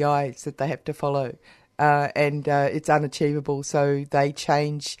KPIs that they have to follow, and it's unachievable. So they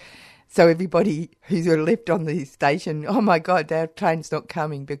change. So everybody who's left on the station, oh my God, our train's not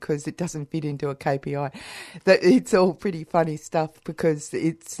coming because it doesn't fit into a KPI. It's all pretty funny stuff because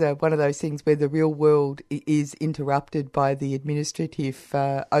it's one of those things where the real world is interrupted by the administrative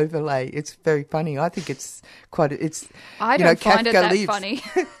overlay. It's very funny. I think it's quite. I don't find it that funny.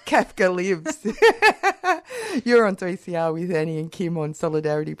 Kafka lives. You're on 3CR with Annie and Kim on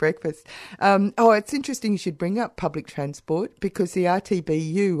Solidarity Breakfast. It's interesting you should bring up public transport because the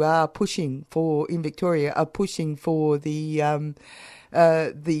RTBU are pushing for the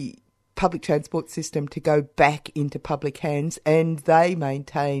public transport system to go back into public hands, and they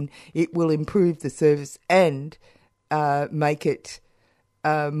maintain it will improve the service and make it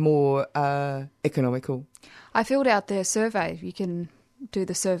more economical. I filled out their survey. You can do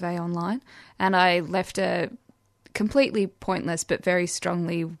the survey online, and I left a completely pointless but very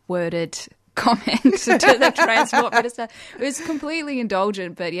strongly worded comment to the transport minister. It was completely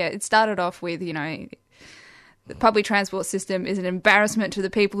indulgent, but yeah, it started off with, the public transport system is an embarrassment to the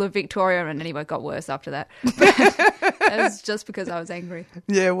people of Victoria, and anyway, it got worse after that. That was just because I was angry.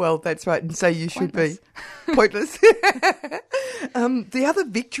 Yeah, well, that's right, and so you should be. Pointless. The other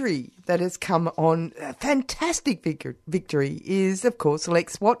victory that has come on, a fantastic victory, is, of course,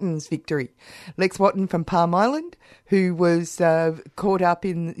 Lex Wotton's victory. Lex Wotton from Palm Island, who was caught up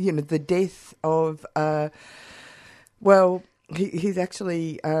in, the death of, he's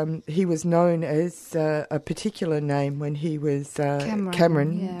actually, he was known as a particular name when he was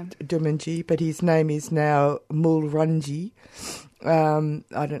Cameron Dumanji, but his name is now Mulrunji.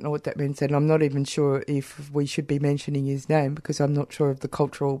 I don't know what that means, and I'm not even sure if we should be mentioning his name because I'm not sure of the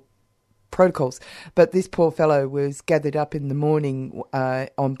cultural protocols. But this poor fellow was gathered up in the morning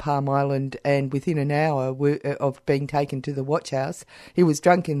on Palm Island, and within an hour of being taken to the watch house, he was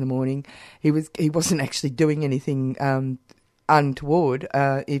drunk in the morning. He wasn't actually doing anything untoward.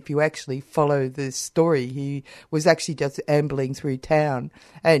 If you actually follow the story, he was actually just ambling through town.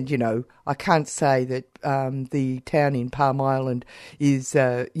 And, I can't say that the town in Palm Island is,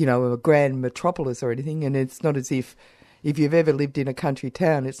 a grand metropolis or anything, and it's not as if you've ever lived in a country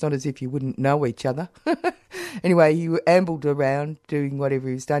town, it's not as if you wouldn't know each other. Anyway, he ambled around doing whatever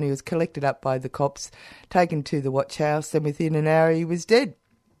he was done. He was collected up by the cops, taken to the watch house, and within an hour he was dead.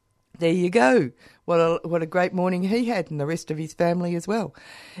 There you go. What a great morning he had, and the rest of his family as well.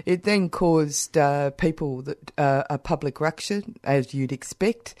 It then caused people a public ruction, as you'd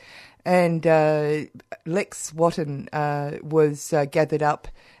expect, and Lex Wotton was gathered up,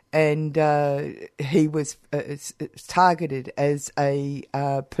 and he was targeted as a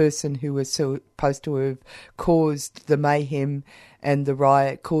person who was supposed to have caused the mayhem and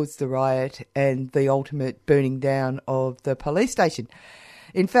caused the riot and the ultimate burning down of the police station.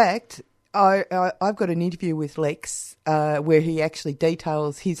 In fact, I've got an interview with Lex where he actually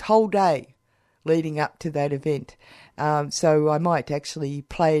details his whole day leading up to that event. So I might actually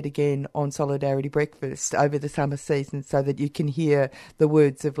play it again on Solidarity Breakfast over the summer season so that you can hear the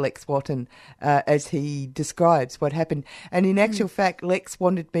words of Lex Wotton as he describes what happened. And in actual fact, Lex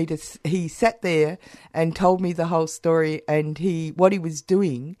wanted me he sat there and told me the whole story, and what he was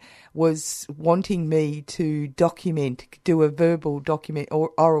doing was wanting me to do a verbal document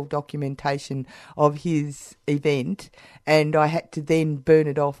or oral documentation of his event, and I had to then burn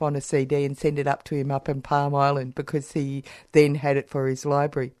it off on a CD and send it up to him up in Palm Island because he then had it for his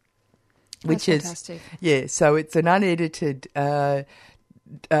library. Which That's fantastic. Yeah, so it's an unedited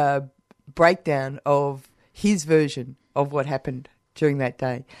breakdown of his version of what happened during that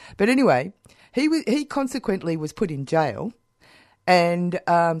day. But anyway, he consequently was put in jail and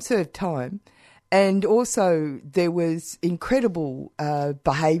served time. And also there was incredible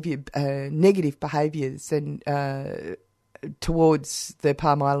negative behaviours and towards the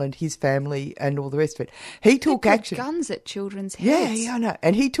Palm Island, his family and all the rest of it. He took action. Guns at children's heads. Yeah, I know.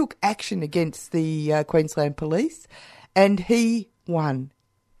 And he took action against the Queensland Police, and he won.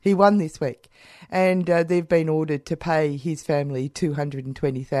 He won this week. And they've been ordered to pay his family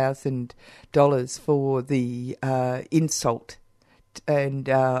 $220,000 for the insult and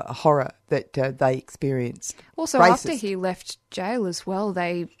horror that they experienced. Also, after he left jail as well,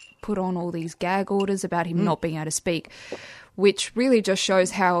 they put on all these gag orders about him not being able to speak, which really just shows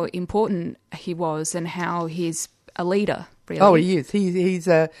how important he was and how he's a leader, really. Oh, he is. He's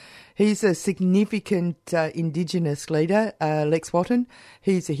a significant Indigenous leader, Lex Wotton.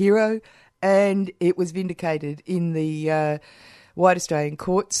 He's a hero, and it was vindicated in the White Australian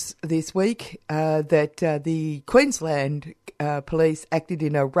courts this week that the Queensland police acted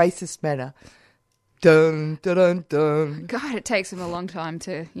in a racist manner. Dun, dun, dun, dun. God, it takes him a long time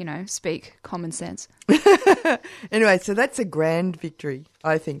to, speak common sense. Anyway, so that's a grand victory.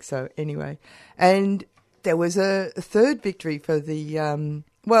 I think so, anyway. And there was a third victory for the,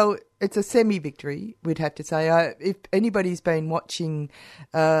 it's a semi-victory, we'd have to say. If anybody's been watching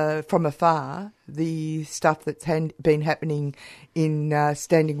from afar the stuff that's been happening in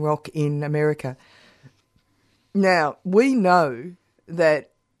Standing Rock in America. Now, we know that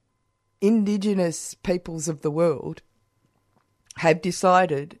Indigenous peoples of the world have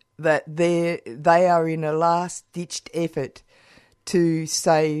decided that they are in a last-ditched effort to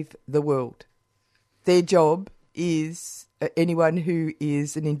save the world. Their job is anyone who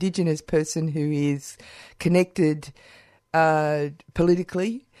is an Indigenous person who is connected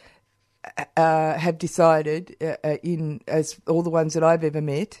politically have decided, as all the ones that I've ever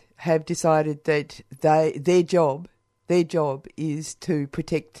met, have decided that their job is to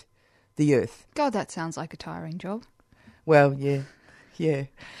protect the earth. God, that sounds like a tiring job. Well, yeah.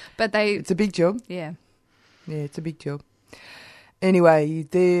 But it's a big job. Yeah. Yeah, it's a big job. Anyway,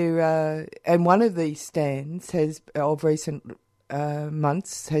 and one of these stands of recent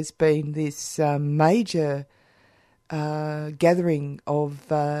months has been this major gathering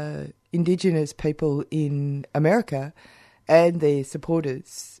of Indigenous people in America and their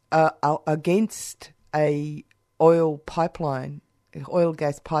supporters against a oil gas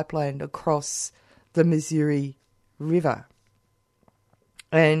pipeline across the Missouri River.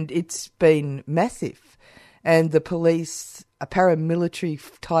 And it's been massive. And the police, paramilitary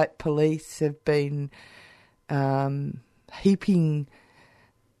type police, have been heaping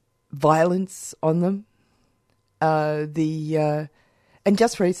violence on them. And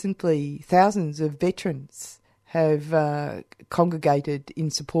just recently, thousands of veterans have congregated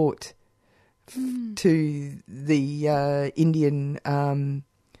in support to the Indian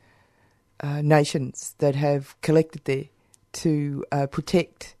nations that have collected there to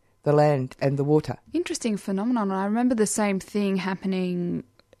protect the land and the water. Interesting phenomenon. I remember the same thing happening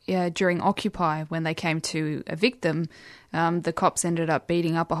during Occupy when they came to evict them. The cops ended up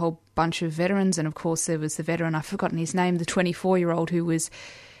beating up a whole bunch of veterans, and of course there was the veteran, I've forgotten his name, the 24-year-old who was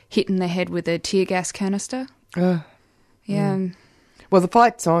hit in the head with a tear gas canister. Well, the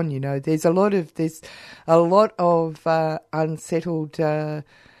fight's on. There's a lot of unsettled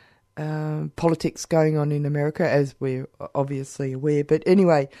politics going on in America, as we're obviously aware. But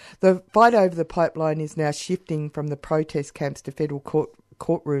anyway, the fight over the pipeline is now shifting from the protest camps to federal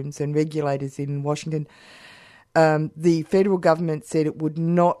courtrooms and regulators in Washington. The federal government said it would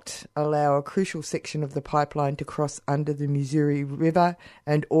not allow a crucial section of the pipeline to cross under the Missouri River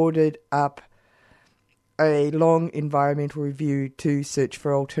and ordered up a long environmental review to search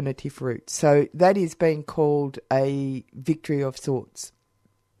for alternative routes. So that is being called a victory of sorts.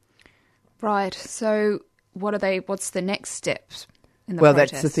 Right. So what's the next steps in the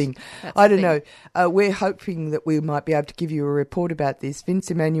protest? That's the thing. I don't know. We're hoping that we might be able to give you a report about this. Vince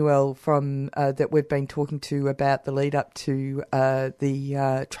Emanuel from that we've been talking to about the lead up to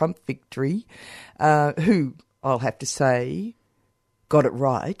the Trump victory, who I'll have to say got it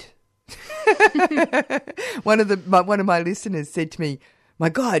right. One of my listeners said to me, "My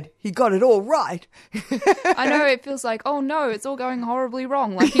God, he got it all right." I know, it feels like, oh no, it's all going horribly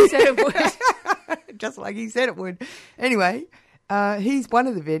wrong, like he said it would. Just like he said it would. Anyway, he's one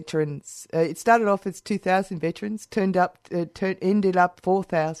of the veterans. It started off as 2,000 veterans, ended up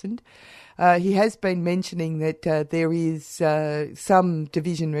 4,000. He has been mentioning that there is some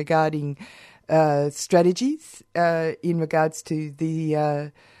division regarding strategies in regards to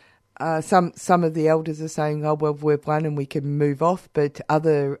the... Some of the elders are saying, oh, well, we've won and we can move off, but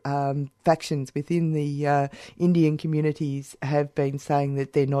other factions within the Indian communities have been saying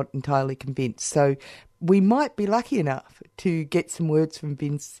that they're not entirely convinced. So we might be lucky enough to get some words from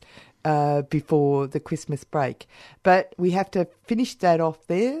Vince before the Christmas break. But we have to finish that off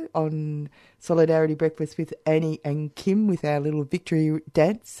there on Solidarity Breakfast with Annie and Kim with our little victory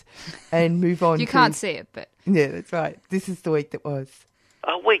dance and move on. You can't see it, but... Yeah, that's right. This is the week that was.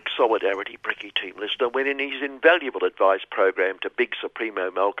 A weak Solidarity Bricky team listener went in his invaluable advice program to Big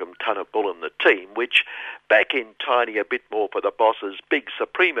Supremo Malcolm Tunnabull and the team, which, back in Tiny a bit more for the bosses, Big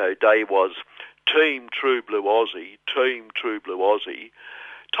Supremo Day was Team True Blue Aussie, Team True Blue Aussie.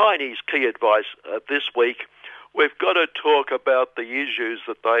 Tiny's key advice this week, we've got to talk about the issues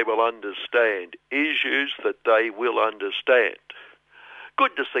that they will understand, issues that they will understand.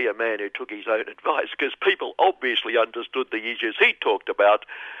 Good to see a man who took his own advice, because people obviously understood the issues he talked about,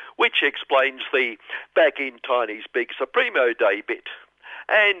 which explains the back in Tiny's Big Supremo Day bit.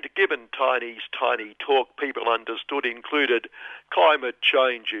 And given Tiny's tiny talk, people understood included climate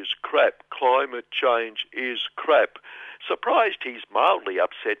change is crap, climate change is crap. Surprised he's mildly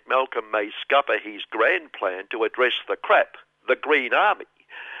upset Malcolm may scupper his grand plan to address the crap, the Green Army.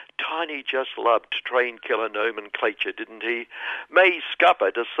 Tiny just loved train killer nomenclature, didn't he? May scupper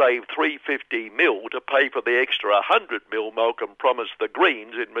to save $350 million to pay for the extra $100 million Malcolm promised the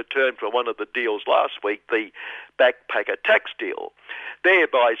Greens in return for one of the deals last week, the backpacker tax deal,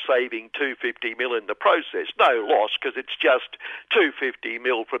 thereby saving $250 million in the process. No loss, because it's just $250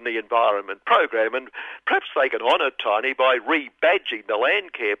 million from the Environment Program, and perhaps they can honour Tiny by rebadging the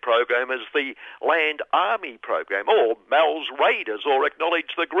Land Care Program as the Land Army Program, or Mal's Raiders, or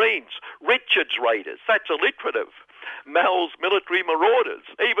acknowledge the Greens. Richard's Raiders, that's alliterative. Mal's Military Marauders,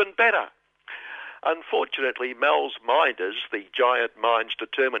 even better. Unfortunately, Mal's Minders, the giant minds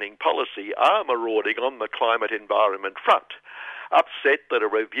determining policy, are marauding on the climate environment front. Upset that a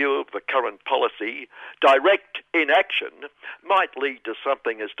review of the current policy, direct inaction, might lead to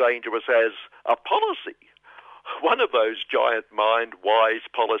something as dangerous as a policy. One of those giant mind wise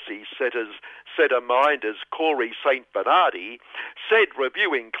policy setter-minders, Corey St. Bernardi, said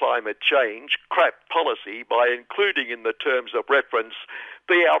reviewing climate change crap policy by including in the terms of reference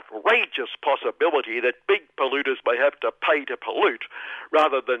the outrageous possibility that big polluters may have to pay to pollute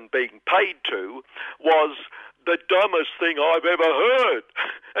rather than being paid to was the dumbest thing I've ever heard.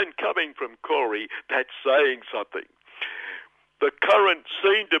 And coming from Corey, that's saying something. The current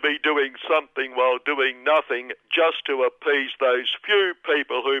seem to be doing something while doing nothing just to appease those few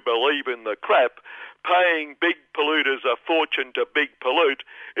people who believe in the crap. Paying big polluters a fortune to big pollute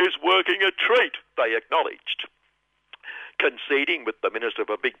is working a treat, they acknowledged. conceding with the Minister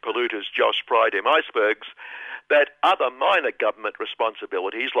for Big Polluters, Josh Fry-Dem Icebergs, that other minor government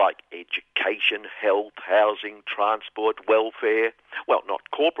responsibilities like education, health, housing, transport, welfare, well, not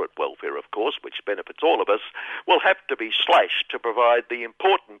corporate welfare, of course, which benefits all of us, will have to be slashed to provide the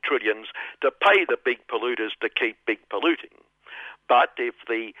important trillions to pay the big polluters to keep big polluting. But if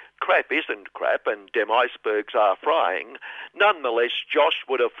the crap isn't crap and dem icebergs are frying, nonetheless Josh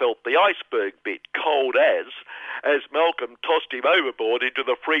would have felt the iceberg bit, cold as Malcolm tossed him overboard into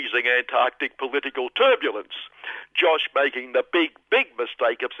the freezing Antarctic political turbulence. Josh making the big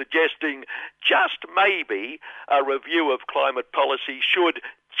mistake of suggesting just maybe a review of climate policy should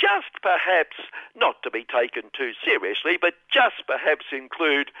just perhaps, not to be taken too seriously, but just perhaps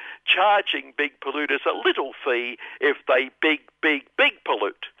include charging big polluters a little fee if they big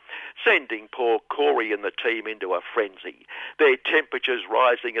pollute, sending poor Corey and the team into a frenzy, their temperatures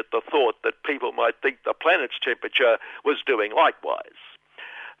rising at the thought that people might think the planet's temperature was doing likewise.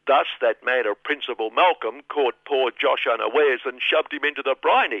 Thus, that man of principle, Malcolm, caught poor Josh unawares and shoved him into the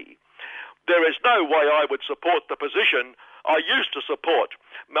briny. There is no way I would support the position I used to support.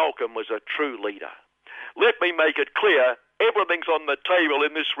 Malcolm was a true leader. Let me make it clear, everything's on the table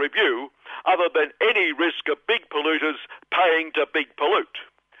in this review other than any risk of big polluters paying to big pollute.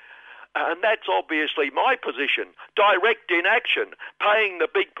 And that's obviously my position. Direct inaction, paying the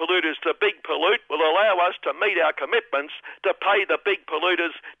big polluters to big pollute will allow us to meet our commitments to pay the big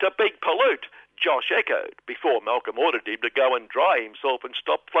polluters to big pollute, Josh echoed, before Malcolm ordered him to go and dry himself and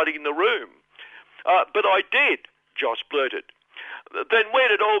stop flooding the room. But I did, Josh blurted. Then where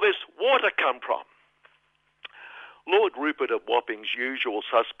did all this water come from? Lord Rupert of Wapping's usual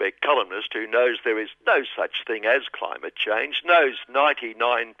suspect columnist, who knows there is no such thing as climate change, knows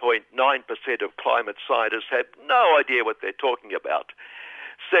 99.9% of climate scientists have no idea what they're talking about,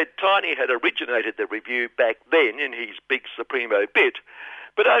 said Tiny had originated the review back then in his big Supremo bit,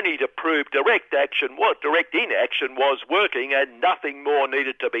 but only to prove direct inaction was working and nothing more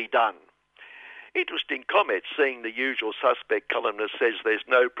needed to be done. Interesting comment, seeing the usual suspect columnist says there's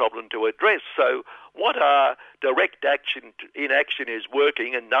no problem to address. So what are direct inaction is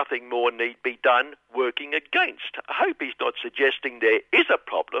working and nothing more need be done working against? I hope he's not suggesting there is a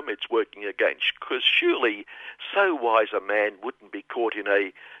problem it's working against, because surely so wise a man wouldn't be caught in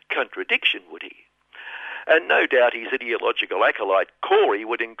a contradiction, would he? And no doubt his ideological acolyte, Corey,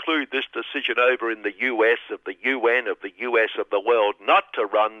 would include this decision over in the US of the UN of the US of the world not to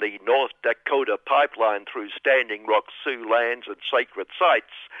run the North Dakota pipeline through Standing Rock Sioux lands and sacred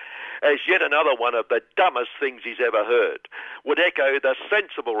sites as yet another one of the dumbest things he's ever heard, would echo the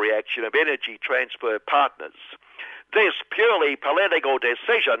sensible reaction of Energy Transfer Partners. This purely political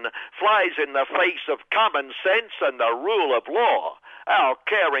decision flies in the face of common sense and the rule of law, our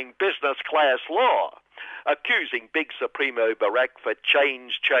caring business class law, accusing Big Supremo Barack for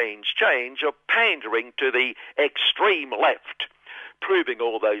change of pandering to the extreme left, proving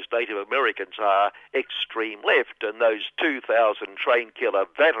all those Native Americans are extreme left, and those 2,000 train killer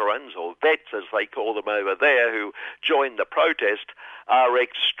veterans, or vets as they call them over there, who joined the protest are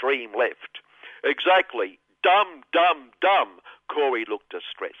extreme left. Exactly. Dumb, Corey looked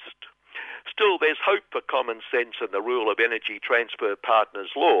distressed. Still, there's hope for common sense and the rule of Energy Transfer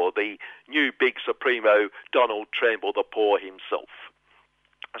Partners law, the new Big Supremo Donald Trample the Poor himself.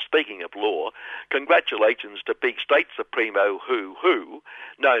 Speaking of law, congratulations to Big State Supremo Who,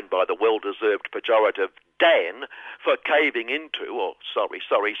 known by the well-deserved pejorative Dan, for caving into,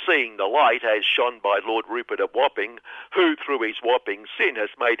 seeing the light as shone by Lord Rupert of Wapping, who through his Wapping sin has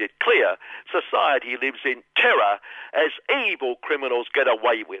made it clear society lives in terror as evil criminals get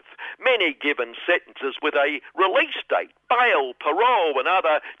away with, many given sentences with a release date, bail, parole and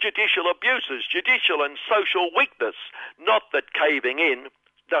other judicial abuses, judicial and social weakness. Not that caving in,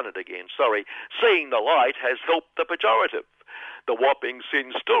 seeing the light has helped the pejorative. The Wapping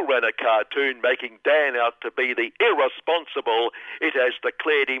Sin still ran a cartoon making Dan out to be the irresponsible it has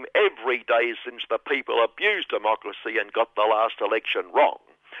declared him every day since the people abused democracy and got the last election wrong.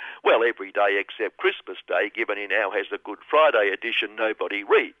 Well, every day except Christmas Day, given he now has the Good Friday edition nobody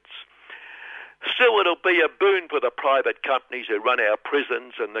reads. Still, it'll be a boon for the private companies who run our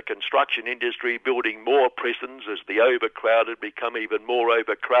prisons and the construction industry building more prisons as the overcrowded become even more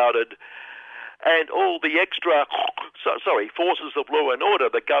overcrowded. And all the extra, forces of law and order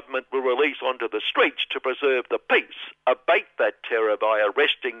the government will release onto the streets to preserve the peace, abate that terror by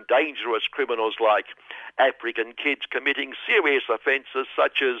arresting dangerous criminals like African kids committing serious offences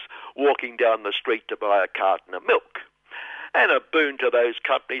such as walking down the street to buy a carton of milk. And a boon to those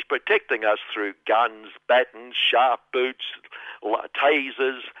companies protecting us through guns, batons, sharp boots,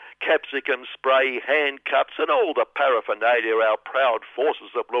 tasers, capsicum spray, handcuffs and all the paraphernalia our proud forces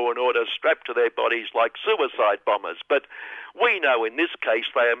of law and order strap to their bodies like suicide bombers. But we know in this case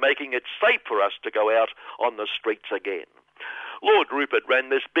they are making it safe for us to go out on the streets again. Lord Rupert ran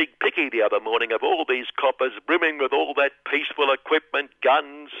this big picky the other morning of all these coppers brimming with all that peaceful equipment,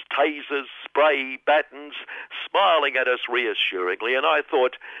 guns, tasers, spray, batons, smiling at us reassuringly, and I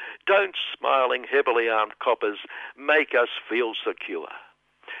thought, don't smiling, heavily armed coppers make us feel secure.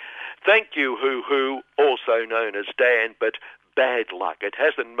 Thank you, Hoo-Hoo, also known as Dan, but bad luck. It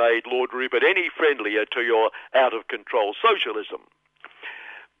hasn't made Lord Rupert any friendlier to your out-of-control socialism.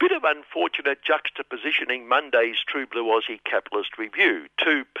 Bit of unfortunate juxtapositioning Monday's True Blue Aussie Capitalist Review.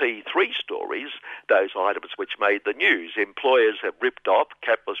 2 P3 stories, those items which made the news. Employers have ripped off,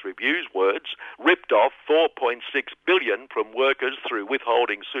 Capitalist Review's words, ripped off $4.6 billion from workers through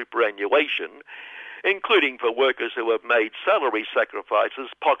withholding superannuation, including for workers who have made salary sacrifices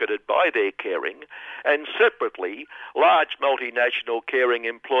pocketed by their caring, and separately, large multinational caring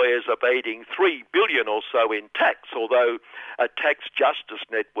employers evading $3 billion or so in tax, although a Tax Justice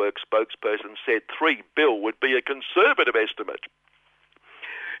Network spokesperson said $3 billion would be a conservative estimate.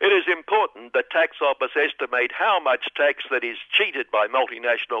 It is important the tax office estimate how much tax that is cheated by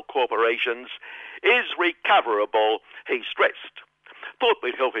multinational corporations is recoverable, he stressed. Thought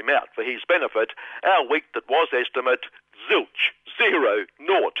we'd help him out for his benefit. Our week that was estimate, zilch, 0,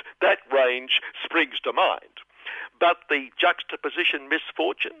 naught. That range springs to mind. But the juxtaposition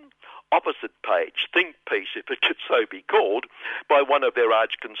misfortune, opposite page, think piece if it could so be called, by one of their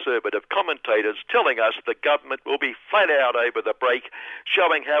arch-conservative commentators telling us the government will be flat out over the break,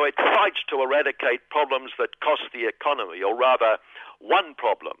 showing how it fights to eradicate problems that cost the economy, or rather, one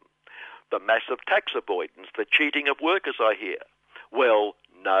problem, the massive tax avoidance, the cheating of workers, I hear. Well,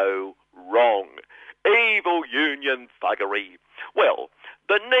 no, wrong. Evil union thuggery. Well,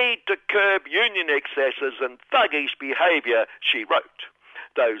 the need to curb union excesses and thuggish behaviour, she wrote.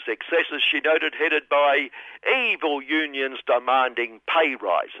 Those excesses, she noted, headed by evil unions demanding pay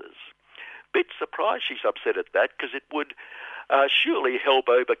rises. Bit surprised she's upset at that, because it would surely help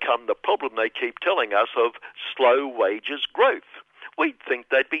overcome the problem they keep telling us of slow wages growth. We'd think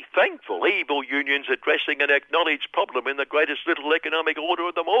they'd be thankful, evil unions addressing an acknowledged problem in the greatest little economic order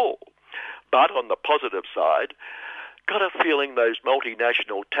of them all. But on the positive side, got a feeling those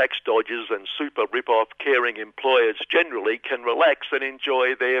multinational tax dodgers and super rip-off caring employers generally can relax and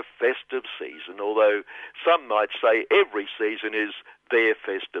enjoy their festive season, although some might say every season is their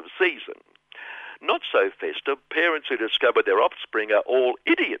festive season. Not so festive, parents who discover their offspring are all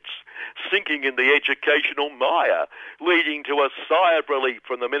idiots, sinking in the educational mire, leading to a sigh of relief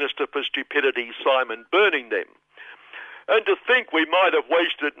from the Minister for Stupidity, Simon, burning them. And to think we might have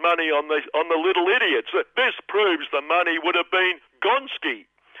wasted money on the little idiots. This proves the money would have been Gonski,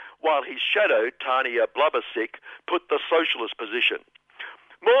 while his shadow, Tania Blubbersick, put the socialist position.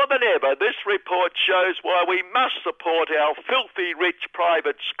 More than ever, this report shows why we must support our filthy rich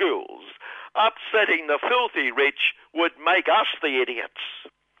private schools. Upsetting the filthy rich would make us the idiots.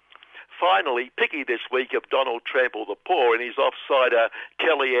 Finally, picky this week of Donald Trample the Poor in his offsider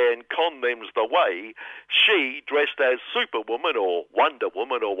Kellyanne Conlon's The Way, she, dressed as Superwoman or Wonder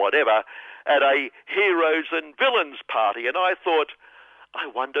Woman or whatever, at a heroes and villains party, and I thought, I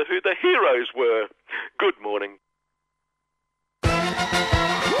wonder who the heroes were. Good morning.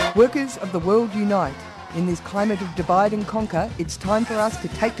 Workers of the world unite. In this climate of divide and conquer, it's time for us to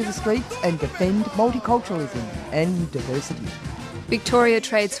take to the streets and defend multiculturalism and diversity. Victoria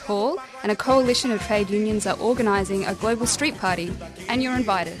Trades Hall and a coalition of trade unions are organising a global street party, and you're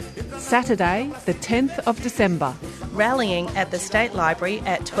invited. Saturday, the 10th of December. Rallying at the State Library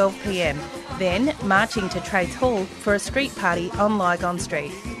at 12 p.m, then marching to Trades Hall for a street party on Lygon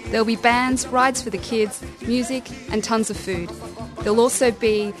Street. There'll be bands, rides for the kids, music and tons of food. There'll also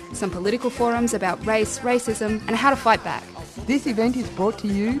be some political forums about race, racism and how to fight back. This event is brought to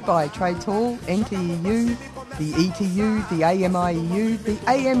you by Trades Hall, NTEU, the ETU, the AMIEU, the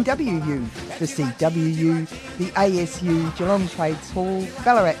AMWU, the CWU, the ASU, Geelong Trades Hall,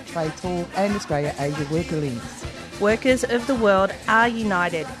 Ballarat Trades Hall and Australia Asia Worker Links. Workers of the world are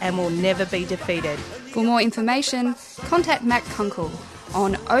united and will never be defeated. For more information, contact Matt Kunkel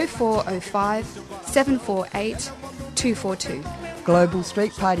on 0405 748 242. Global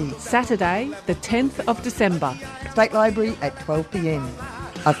Street Party. Saturday, the 10th of December. State Library at 12 p.m.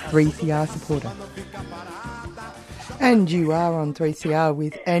 A 3CR supporter. And you are on 3CR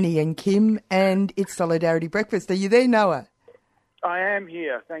with Annie and Kim, and it's Solidarity Breakfast. Are you there, Noah? I am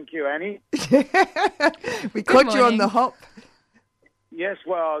here. Thank you, Annie. We caught you on the hop. Yes,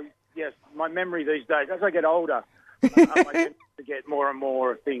 well, yes, my memory these days, as I get older, my to get more and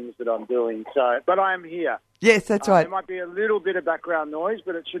more of things that I'm doing. So, but I am here. Yes, that's right. There might be a little bit of background noise,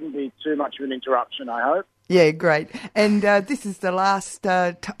 but it shouldn't be too much of an interruption, I hope. Yeah, great. And this is the last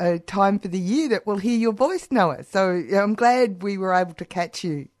time for the year that we'll hear your voice, Noah. So I'm glad we were able to catch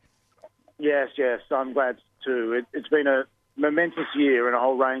you. Yes, I'm glad too. It's been a momentous year in a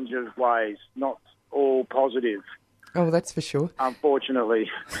whole range of ways, not all positive. Oh, that's for sure. Unfortunately.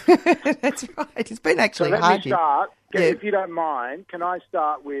 That's right. It's been actually hard. hard. So let me start. If you don't mind, can I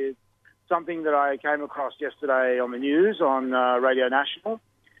start with something that I came across yesterday on the news on Radio National?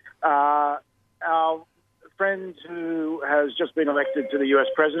 Our friend who has just been elected to the US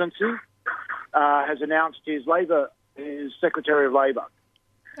presidency has announced his Secretary of Labour.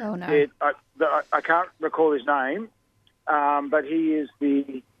 Oh, no. I can't recall his name, but he is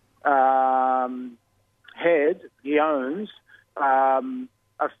the head. He owns a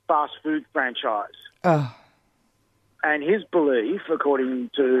fast food franchise. Oh. And his belief, according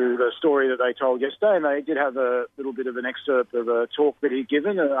to the story that they told yesterday, and they did have a little bit of an excerpt of a talk that he'd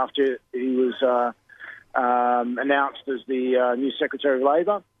given after he was announced as the new Secretary of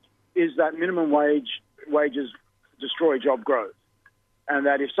Labour, is that minimum wages destroy job growth. And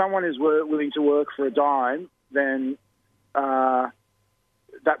that if someone is willing to work for a dime, then that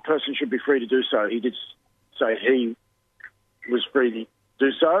person should be free to do so. He did say he was free to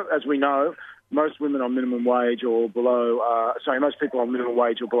do so. As we know, most women on minimum wage or below, most people on minimum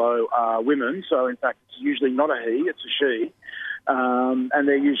wage or below are women. So, in fact, it's usually not a he, it's a she. And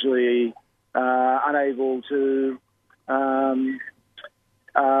they're usually unable to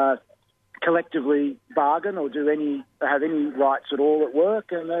collectively bargain or have any rights at all at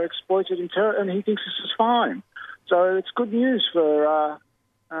work, and they're exploited and he thinks this is fine. So it's good news for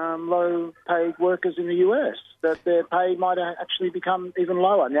low-paid workers in the US, that their pay might actually become even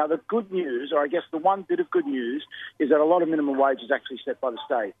lower. Now, the good news, or I guess the one bit of good news, is that a lot of minimum wage is actually set by the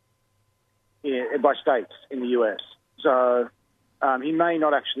state, by states in the US. So he may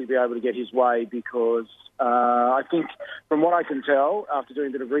not actually be able to get his way because I think, from what I can tell, after doing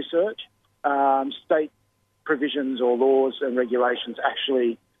a bit of research, state provisions or laws and regulations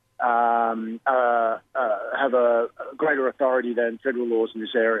actually have a greater authority than federal laws in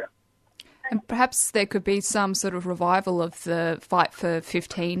this area. And perhaps there could be some sort of revival of the Fight for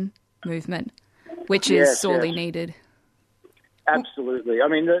 15 movement, which is sorely needed. Absolutely. I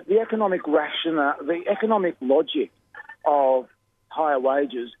mean, the economic rationale, the economic logic of higher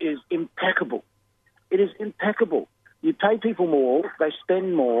wages is impeccable. It is impeccable. You pay people more, they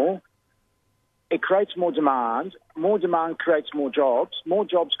spend more, it creates more demand creates more jobs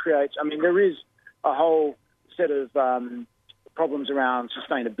creates, there is a whole set of problems around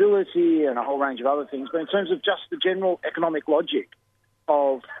sustainability and a whole range of other things, but in terms of just the general economic logic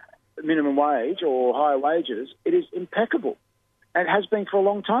of minimum wage or higher wages, it is impeccable and has been for a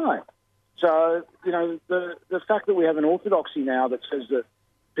long time. So, the fact that we have an orthodoxy now that says that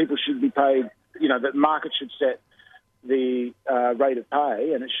people should be paid, that market should set the rate of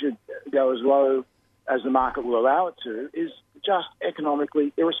pay and it should go as low as the market will allow it to, is just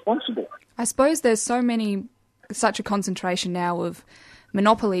economically irresponsible. I suppose there's such a concentration now of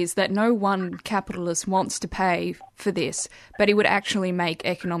monopolies that no one capitalist wants to pay for this, but it would actually make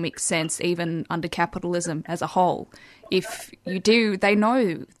economic sense even under capitalism as a whole. If you do, they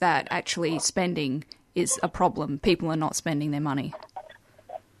know that actually spending is a problem. People are not spending their money.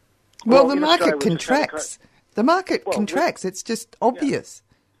 Well, the market contracts. The market contracts. It's just obvious.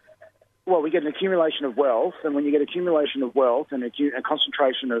 Well, we get an accumulation of wealth, and when you get accumulation of wealth and a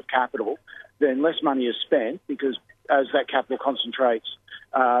concentration of capital, then less money is spent because as that capital concentrates,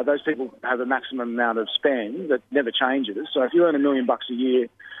 those people have a maximum amount of spend that never changes. So if you earn $1 million a year,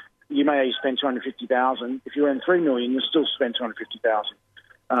 you may spend $250,000. If you earn $3 million, you'll still spend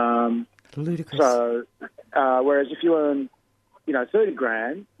 $250,000. Ludicrous. So, whereas if you earn,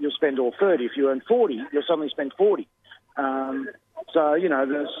 $30,000, you'll spend all 30. If you earn 40, you'll suddenly spend 40. So,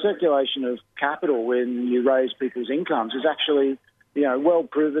 the circulation of capital when you raise people's incomes is actually, well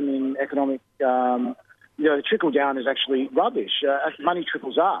proven in economic. The trickle down is actually rubbish. Money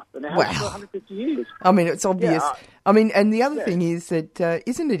trickles up, and it has for 150 years. It's obvious. And the other thing is that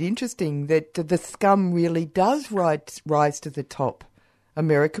isn't it interesting that the scum really does rise to the top?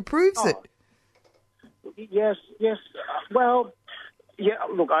 America proves it. Yes. Well, yeah.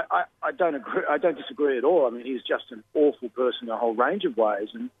 Look, I don't agree. I don't disagree at all. He's just an awful person in a whole range of ways.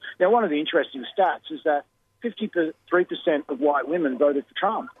 And now, one of the interesting stats is that 53% of white women voted for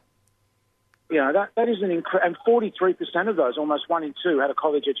Trump. That is an and 43% of those, almost 1 in 2, had a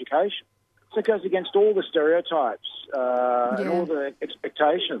college education. So it goes against all the stereotypes and all the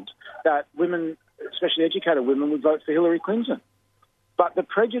expectations that women especially educated women, would vote for Hillary Clinton. But the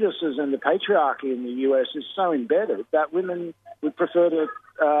prejudices and the patriarchy in the US is so embedded that women would prefer to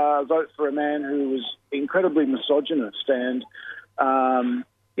vote for a man who was incredibly misogynist and,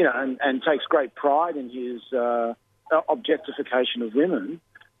 and takes great pride in his objectification of women,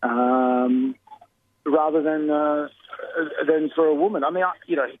 rather than for a woman. I mean,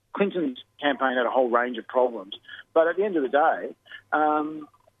 Clinton's campaign had a whole range of problems, but at the end of the day,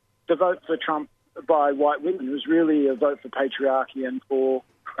 the vote for Trump by white women was really a vote for patriarchy and for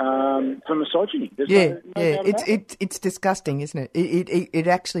misogyny. It's disgusting, isn't it? It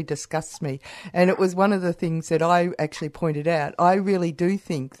actually disgusts me, and it was one of the things that I actually pointed out. I really do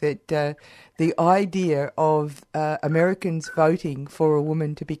think that the idea of Americans voting for a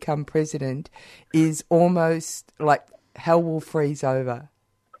woman to become president is almost like hell will freeze over.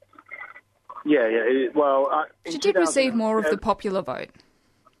 Yeah. She did receive more of the popular vote.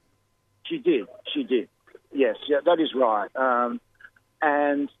 She did. Yes, that is right.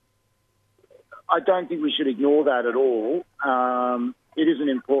 And I don't think we should ignore that at all. It is an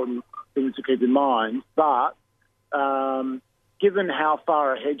important thing to keep in mind. But given how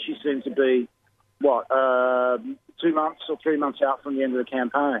far ahead she seemed to be, 2 months or 3 months out from the end of the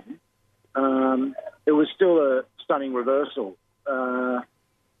campaign, it was still a stunning reversal.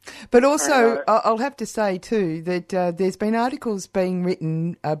 But also, I'll have to say too that there's been articles being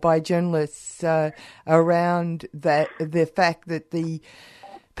written by journalists around the fact that the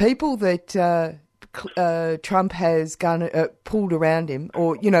people that Trump has pulled around him,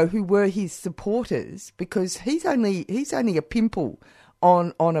 or who were his supporters, because he's only a pimple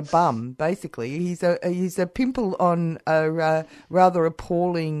on a bum. Basically, he's a pimple on a rather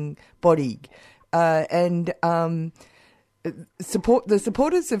appalling body, the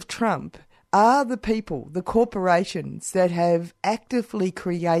supporters of Trump are the people, the corporations that have actively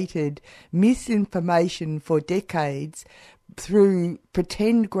created misinformation for decades through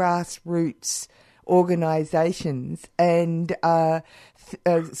pretend grassroots organisations and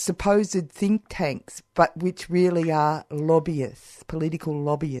supposed think tanks, but which really are lobbyists, political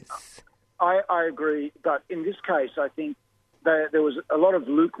lobbyists. I agree, but in this case, I think there was a lot of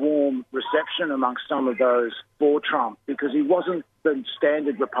lukewarm reception amongst some of those for Trump because he wasn't the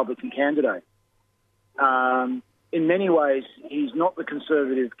standard Republican candidate. In many ways, he's not the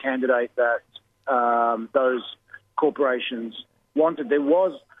conservative candidate that those corporations wanted.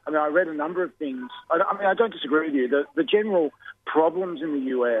 I read a number of things. I don't disagree with you. The general problems in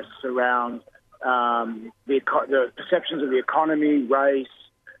the US around the perceptions of the economy, race,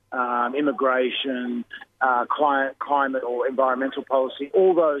 immigration, climate or environmental policy,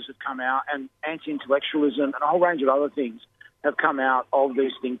 all those have come out, and anti-intellectualism and a whole range of other things have come out of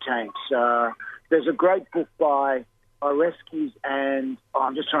these think tanks. There's a great book by Oreskes and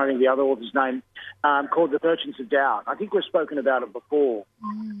I'm just trying to think of the other author's name, called The Merchants of Doubt. I think we've spoken about it before.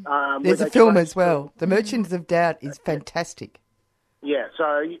 There's a film as well. The Merchants of Doubt is fantastic. Yeah,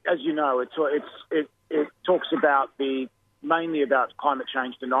 so as you know, it talks about mainly about climate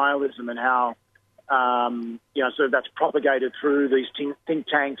change denialism and how so that's propagated through these think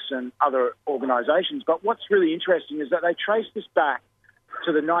tanks and other organisations. But what's really interesting is that they trace this back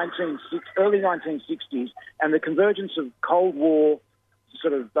to the early 1960s and the convergence of Cold War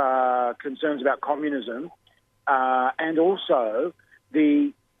sort of concerns about communism and also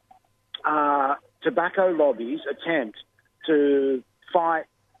the tobacco lobby's attempt to fight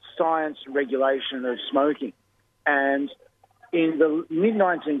science regulation of smoking. And in the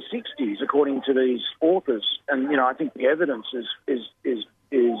mid-1960s, according to these authors, and I think the evidence is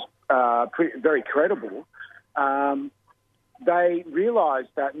very credible, they realised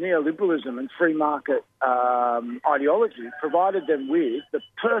that neoliberalism and free market ideology provided them with the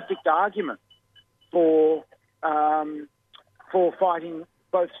perfect argument for fighting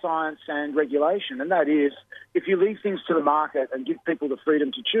both science and regulation, and that is, if you leave things to the market and give people the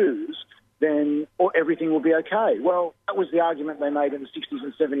freedom to choose, then everything will be okay. Well, that was the argument they made in the 60s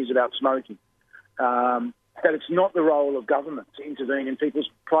and 70s about smoking, that it's not the role of government to intervene in people's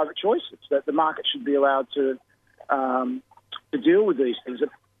private choices, that the market should be allowed to deal with these things,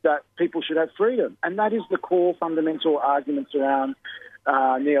 that people should have freedom. And that is the core fundamental arguments around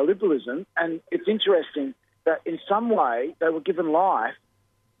neoliberalism. And it's interesting that in some way they were given life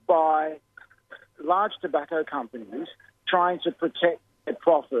by large tobacco companies trying to protect their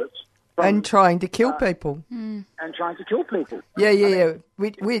profits and trying to kill people. And trying to kill people. Yeah.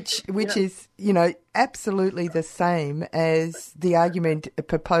 Which is, absolutely the same as the argument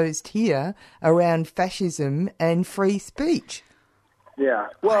proposed here around fascism and free speech. Yeah.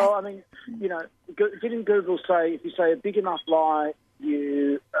 Well, didn't Google say if you say a big enough lie,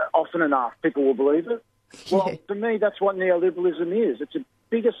 you off often enough, people will believe it. Well, for me, that's what neoliberalism is. It's the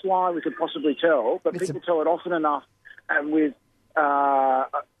biggest lie we could possibly tell, but people tell it often enough and with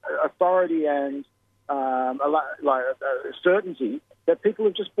authority and certainty that people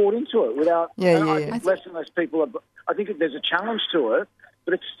have just bought into it without. I think less and less people are. I think there's a challenge to it,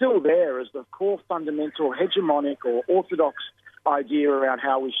 but it's still there as the core fundamental hegemonic or orthodox idea around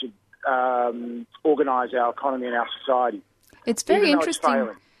how we should organise our economy and our society. It's very interesting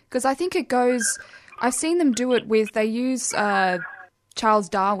because I think it goes. I've seen them do it with. They use Charles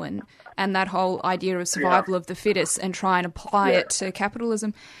Darwin and that whole idea of survival of the fittest and try and apply it to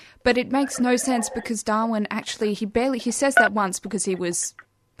capitalism. But it makes no sense because Darwin actually, he says that once because he was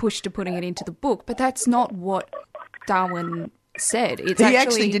pushed to putting it into the book, but that's not what Darwin said. He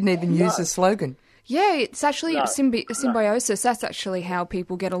actually didn't even use the slogan. Yeah, it's actually symbiosis. That's actually how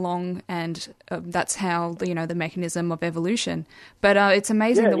people get along, and that's how, the mechanism of evolution. But it's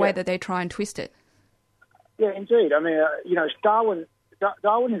amazing the way that they try and twist it. Yeah, indeed. I mean,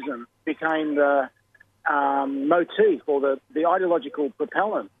 Darwinism became the motif or the ideological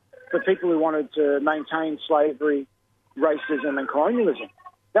propellant for people who wanted to maintain slavery, racism, and colonialism.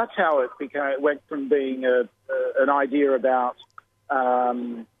 That's how it went from being an idea about how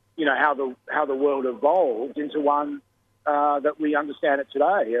the world evolved into one that we understand it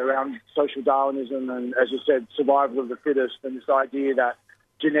today around social Darwinism and, as you said, survival of the fittest, and this idea that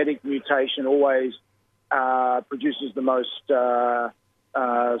genetic mutation always produces the most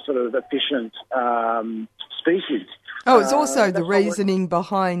sort of efficient species. Oh, it's also the reasoning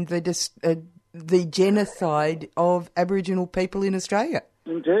behind the genocide of Aboriginal people in Australia.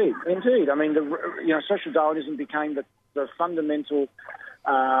 Indeed. I mean, social Darwinism became the fundamental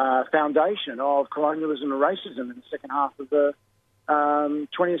foundation of colonialism and racism in the second half of the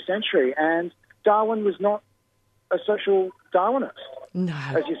 20th century. And Darwin was not a social Darwinist,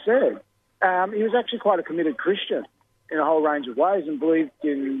 as you said. He was actually quite a committed Christian in a whole range of ways and believed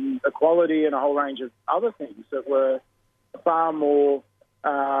in equality and a whole range of other things that were far more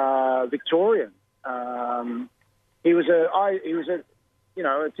Victorian. He was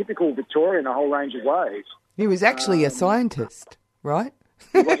a typical Victorian in a whole range of ways. He was actually a scientist, right?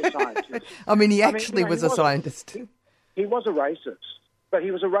 He was a scientist. I mean, he was a scientist. He was a racist, but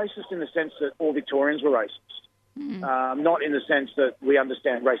he was a racist in the sense that all Victorians were racist, not in the sense that we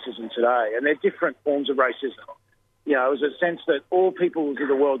understand racism today. And they're different forms of racism. It was a sense that all peoples of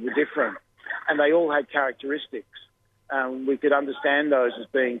the world were different, and they all had characteristics. We could understand those as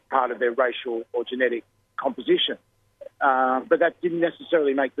being part of their racial or genetic composition. But that didn't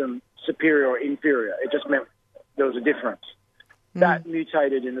necessarily make them superior or inferior. It just meant there was a difference. That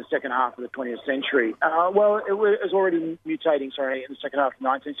mutated in the second half of the 20th century. It was already mutating, in the second half of the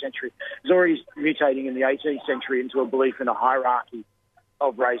 19th century. It was already mutating in the 18th century into a belief in a hierarchy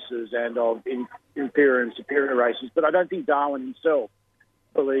of races and of inferior and superior races. But I don't think Darwin himself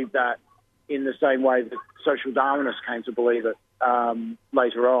believed that in the same way that social Darwinists came to believe it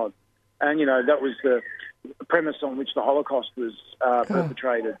later on. And, that was the premise on which the Holocaust was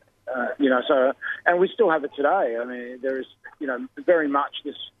perpetrated. And we still have it today. I mean, there is, very much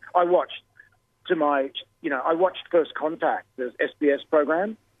this. I watched First Contact, the SBS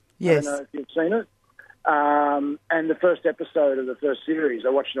program. Yes. I don't know if you've seen it. And the first episode of the first series, I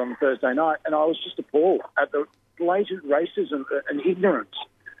watched it on Thursday night, and I was just appalled at the blatant racism and ignorance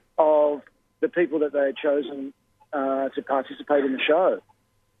of the people that they had chosen to participate in the show.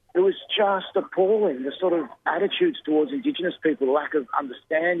 It was just appalling, the sort of attitudes towards Indigenous people, the lack of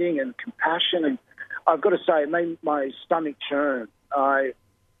understanding and compassion. And I've got to say, it made my stomach churn. And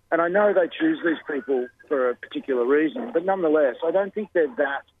I know they choose these people for a particular reason, but nonetheless, I don't think they're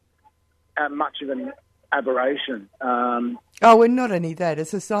that much of an aberration. Well, not only that, a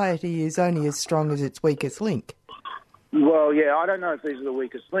society is only as strong as its weakest link. Well, yeah, I don't know if these are the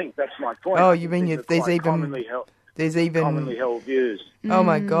weakest link. That's my point. Oh, you mean there's even commonly held views. Oh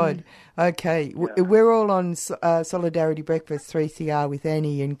my God! Okay, we're all on Solidarity Breakfast 3CR with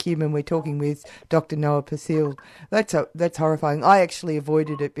Annie and Kim, and we're talking with Dr. Noah Pacile. That's horrifying. I actually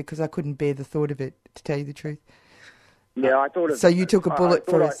avoided it because I couldn't bear the thought of it, to tell you the truth. Yeah, I thought. So you took a bullet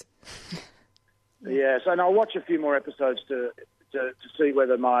for us. Yes, and I'll watch a few more episodes to see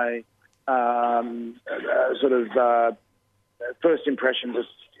whether my first impressions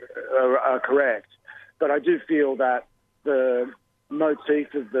are correct. But I do feel that the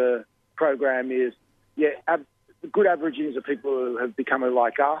motif of the program is, good Aborigines are people who have become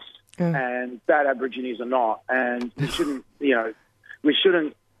like us, and bad Aborigines are not. And we shouldn't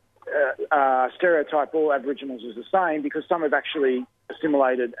stereotype all Aboriginals as the same, because some have actually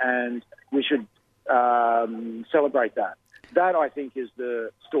assimilated, and we should celebrate that. That, I think, is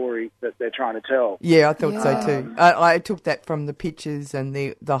the story they're trying to tell. Yeah, I thought so too. I took that from the pictures and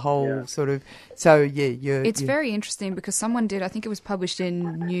the whole sort of. So yeah, it's very interesting because someone did. I think it was published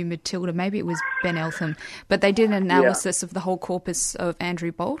in New Matilda. Maybe it was Ben Eltham, but they did an analysis of the whole corpus of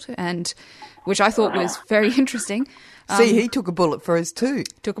Andrew Bolt, and which I thought was very interesting. See, he took a bullet for us too.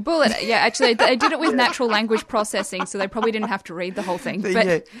 Took a bullet. Yeah, actually, they did it with natural language processing, so they probably didn't have to read the whole thing.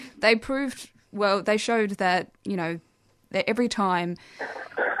 But they proved. Well, they showed that that every time,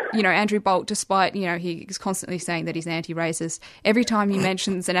 Andrew Bolt, despite, he's constantly saying that he's anti-racist, every time he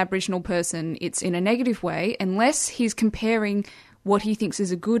mentions an Aboriginal person, it's in a negative way, unless he's comparing what he thinks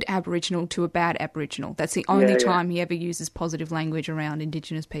is a good Aboriginal to a bad Aboriginal. That's the only time he ever uses positive language around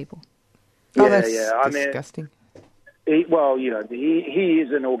Indigenous people. That's disgusting. He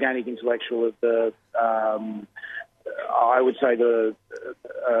is an organic intellectual of the... I would say the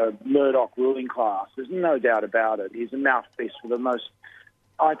Murdoch ruling class. There's no doubt about it. He's a mouthpiece for the most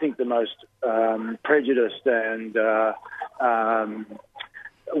prejudiced and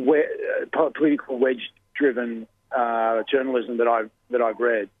political wedge-driven journalism that I've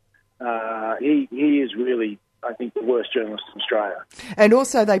read. He is really, I think, the worst journalist in Australia. And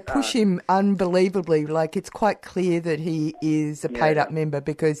also they push him unbelievably. Like, it's quite clear that he is a paid-up member,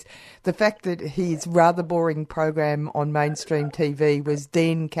 because the fact that his rather boring program on mainstream TV was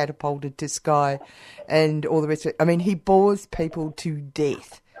then catapulted to Sky and all the rest of it. I mean, he bores people to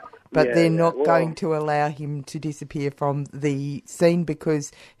death, but they're not going to allow him to disappear from the scene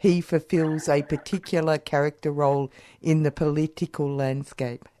because he fulfills a particular character role in the political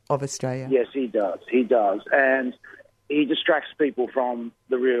landscape of Australia. Yes, he does. He does. And he distracts people from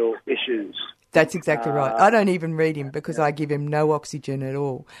the real issues. That's exactly right. I don't even read him because I give him no oxygen at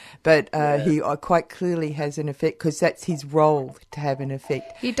all. But he quite clearly has an effect because that's his role, to have an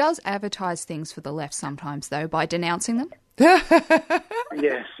effect. He does advertise things for the left sometimes, though, by denouncing them.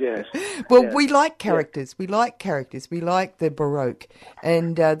 Yes. Well, we like characters. We like characters. We like the Baroque,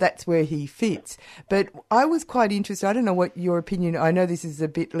 and that's where he fits. But I was quite interested. I don't know what your opinion. I know this is a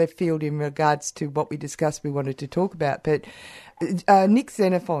bit left field in regards to what we discussed. We wanted to talk about, but Nick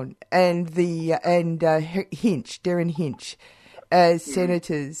Xenophon and Darren Hinch, as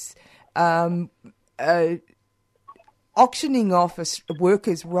senators, auctioning off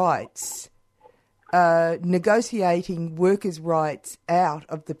workers' rights. Negotiating workers' rights out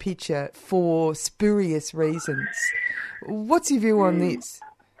of the picture for spurious reasons. What's your view on this?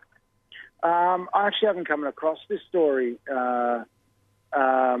 I actually haven't come across this story,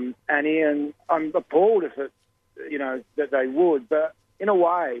 Annie, and I'm appalled if it, that they would. But in a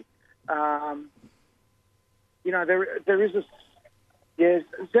way, there is a. Yes,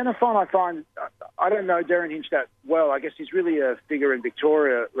 Xenophon, I find, I don't know Darren Hinch that well. I guess he's really a figure in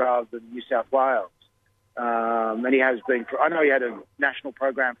Victoria rather than New South Wales. And he has been. I know he had a national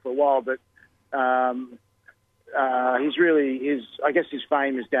program for a while, but he's really I guess his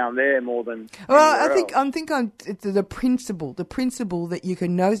fame is down there more than. Well, I think the principle that you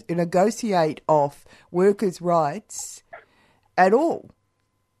can negotiate off workers' rights at all.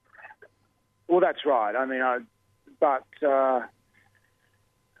 Well, that's right. I mean, I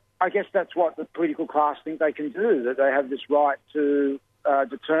guess that's what the political class think they can do. That they have this right to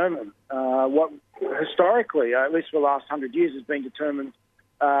determine what historically, at least for the last 100 years, has been determined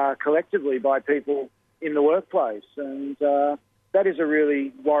collectively by people in the workplace. And that is a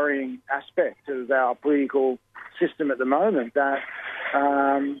really worrying aspect of our political system at the moment, that,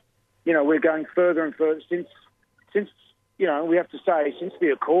 we're going further and further since we have to say, since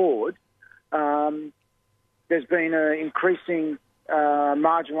the Accord, there's been an increasing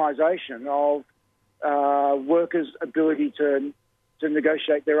marginalisation of workers' ability to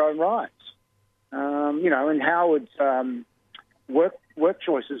negotiate their own rights. And Howard's work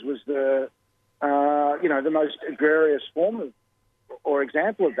choices was the most egregious form of or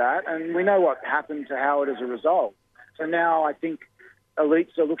example of that, and we know what happened to Howard as a result. So now I think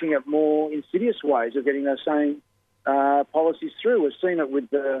elites are looking at more insidious ways of getting those same policies through. We've seen it with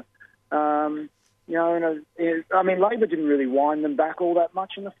the, Labor didn't really wind them back all that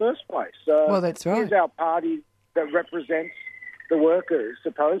much in the first place. Well, that's right. Here's our party that represents the workers,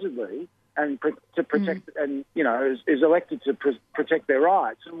 supposedly, and to protect, and is elected to protect their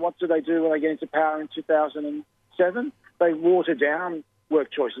rights. And what do they do when they get into power in 2007? They water down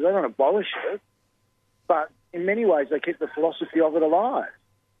work choices. They don't abolish it, but in many ways they keep the philosophy of it alive.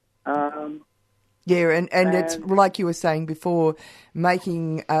 And it's like you were saying before,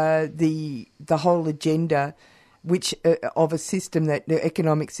 making the whole agenda, which of a system the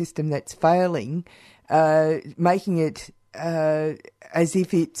economic system that's failing, making it as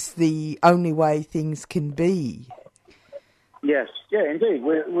if it's the only way things can be. Yes, yeah, indeed.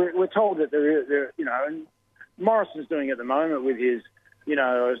 We're told that there, you know, and Morrison's doing it at the moment with his, you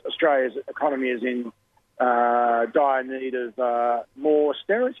know, Australia's economy is in dire need of more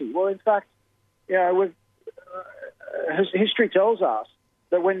austerity. Well, in fact, you know, history tells us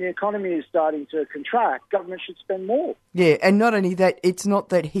that when the economy is starting to contract, government should spend more. Yeah, and not only that, it's not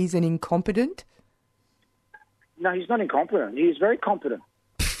that he's an incompetent. No, he's not incompetent. He is very competent.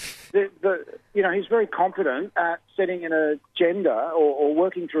 You know, he's very competent at setting an agenda or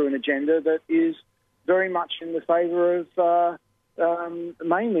working through an agenda that is very much in the favour of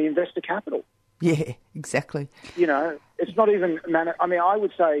mainly investor capital. Yeah, exactly. You know, it's not even... I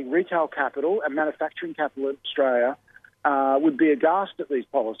would say retail capital and manufacturing capital in Australia would be aghast at these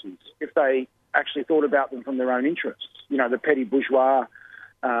policies if they actually thought about them from their own interests. You know, the petty bourgeois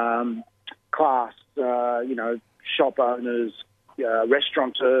class, you know, shop owners,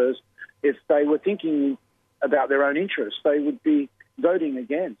 restaurateurs, if they were thinking about their own interests, they would be voting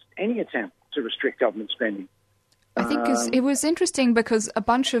against any attempt to restrict government spending. I think it was interesting because a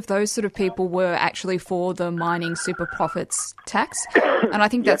bunch of those sort of people were actually for the mining super profits tax. And I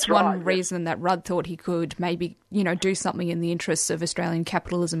think that's one reason that Rudd thought he could maybe, you know, do something in the interests of Australian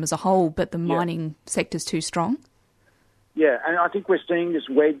capitalism as a whole, but the mining sector's too strong. Yeah, and I think we're seeing this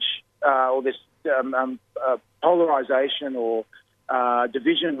wedge or this polarisation or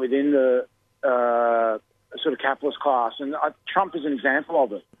division within the sort of capitalist class. And Trump is an example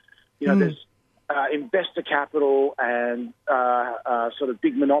of it. You know, there's investor capital and sort of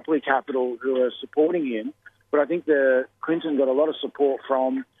big monopoly capital who are supporting him. But I think Clinton got a lot of support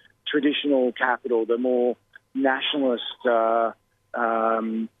from traditional capital, the more nationalist sort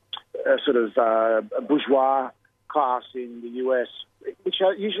of bourgeois class in the US, which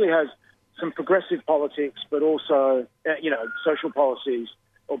usually has some progressive politics, but also, you know, social policies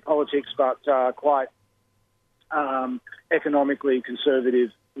or politics, but quite economically conservative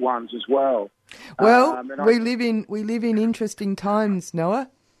ones as well. Well, we live in interesting times, Noah.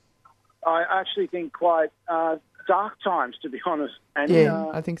 I actually think quite dark times, to be honest. And, yeah,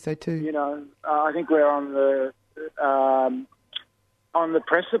 I think so too. You know, I think we're on the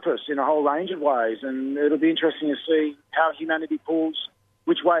precipice in a whole range of ways, and it'll be interesting to see how humanity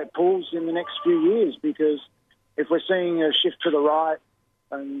which way it pulls in the next few years. Because if we're seeing a shift to the right,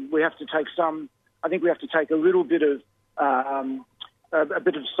 and we have to take I think we have to take a little bit of a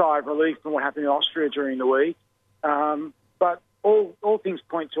bit of sigh of relief from what happened in Austria during the week. But all things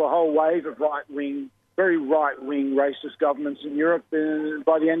point to a whole wave of very right-wing racist governments in Europe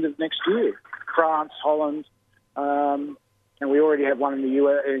by the end of next year. France, Holland, and we already have one in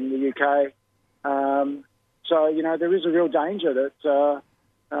the UK. So, you know, there is a real danger that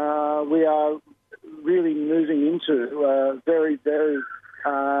we are really moving into a very, very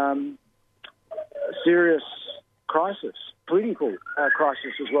serious crisis. Political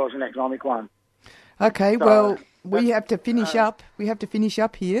crisis as well as an economic one. Okay, so, we have to finish up. We have to finish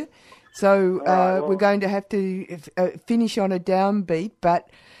up here. So we're going to have to finish on a downbeat, but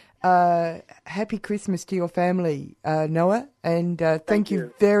happy Christmas to your family, Noah, and thank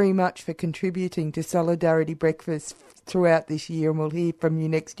you very much for contributing to Solidarity Breakfast throughout this year, and we'll hear from you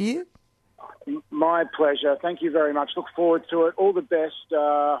next year. My pleasure. Thank you very much. Look forward to it. All the best.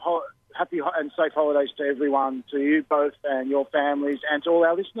 Happy and safe holidays to everyone, to you both and your families, and to all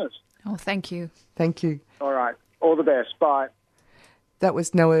our listeners. Oh, thank you. Thank you. All right. All the best. Bye. That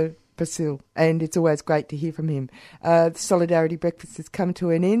was Noah Basile, and it's always great to hear from him. The Solidarity Breakfast has come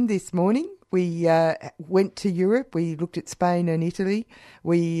to an end this morning. We went to Europe. We looked at Spain and Italy.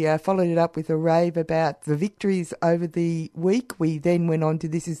 We followed it up with a rave about the victories over the week. We then went on to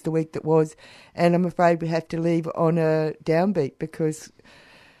This Is the Week That Was, and I'm afraid we have to leave on a downbeat because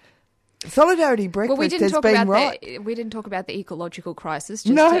Solidarity Breakfast has been right. We didn't talk about the ecological crisis,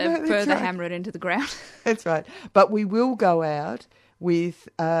 just to further hammer it into the ground. That's right. But we will go out with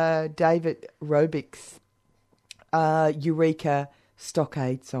David Robick's Eureka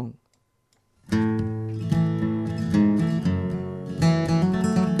Stockade song.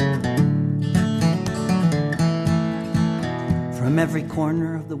 From every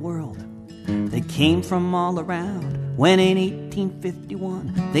corner of the world, they came from all around. When in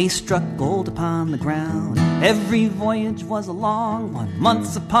 1851 they struck gold upon the ground. Every voyage was a long one,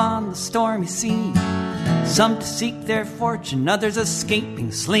 months upon the stormy sea. Some to seek their fortune, others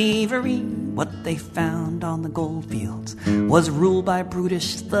escaping slavery. What they found on the gold fields was ruled by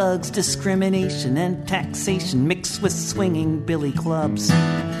brutish thugs, discrimination and taxation mixed with swinging billy clubs.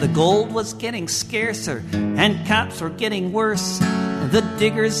 The gold was getting scarcer and cops were getting worse. The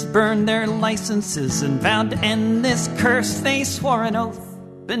diggers burned their licenses and vowed to end this curse. They swore an oath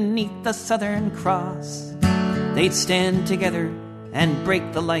beneath the Southern Cross. they'd stand together and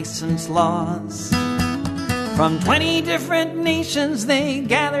break the license laws. From 20 different nations they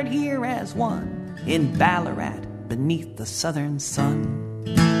gathered here as one in Ballarat beneath the southern sun.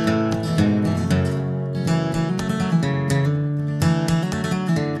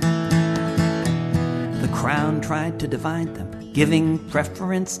 The Crown tried to divide them, giving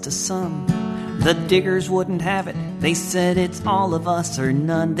preference to some. The diggers wouldn't have it. They said it's all of us or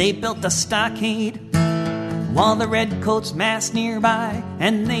none. They built a stockade while the redcoats massed nearby,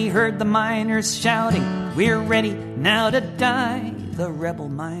 and they heard the miners shouting, "We're ready now to die." The rebel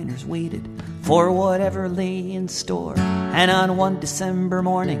miners waited for whatever lay in store, and on one December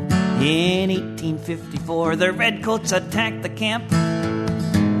morning in 1854, the redcoats attacked the camp.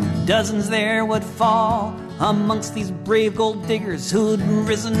 Dozens there would fall amongst these brave gold diggers who'd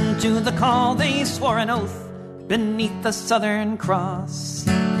risen to the call. They swore an oath beneath the Southern Cross.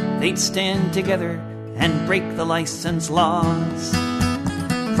 They'd stand together and break the license laws.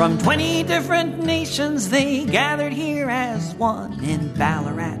 From 20 different nations they gathered here as one in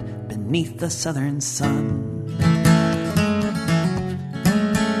Ballarat beneath the southern sun.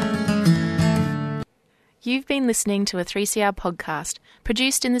 You've been listening to a 3CR podcast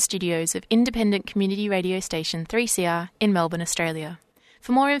produced in the studios of independent community radio station 3CR in Melbourne, Australia.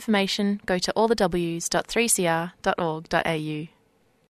 For more information, go to allthews.3cr.org.au.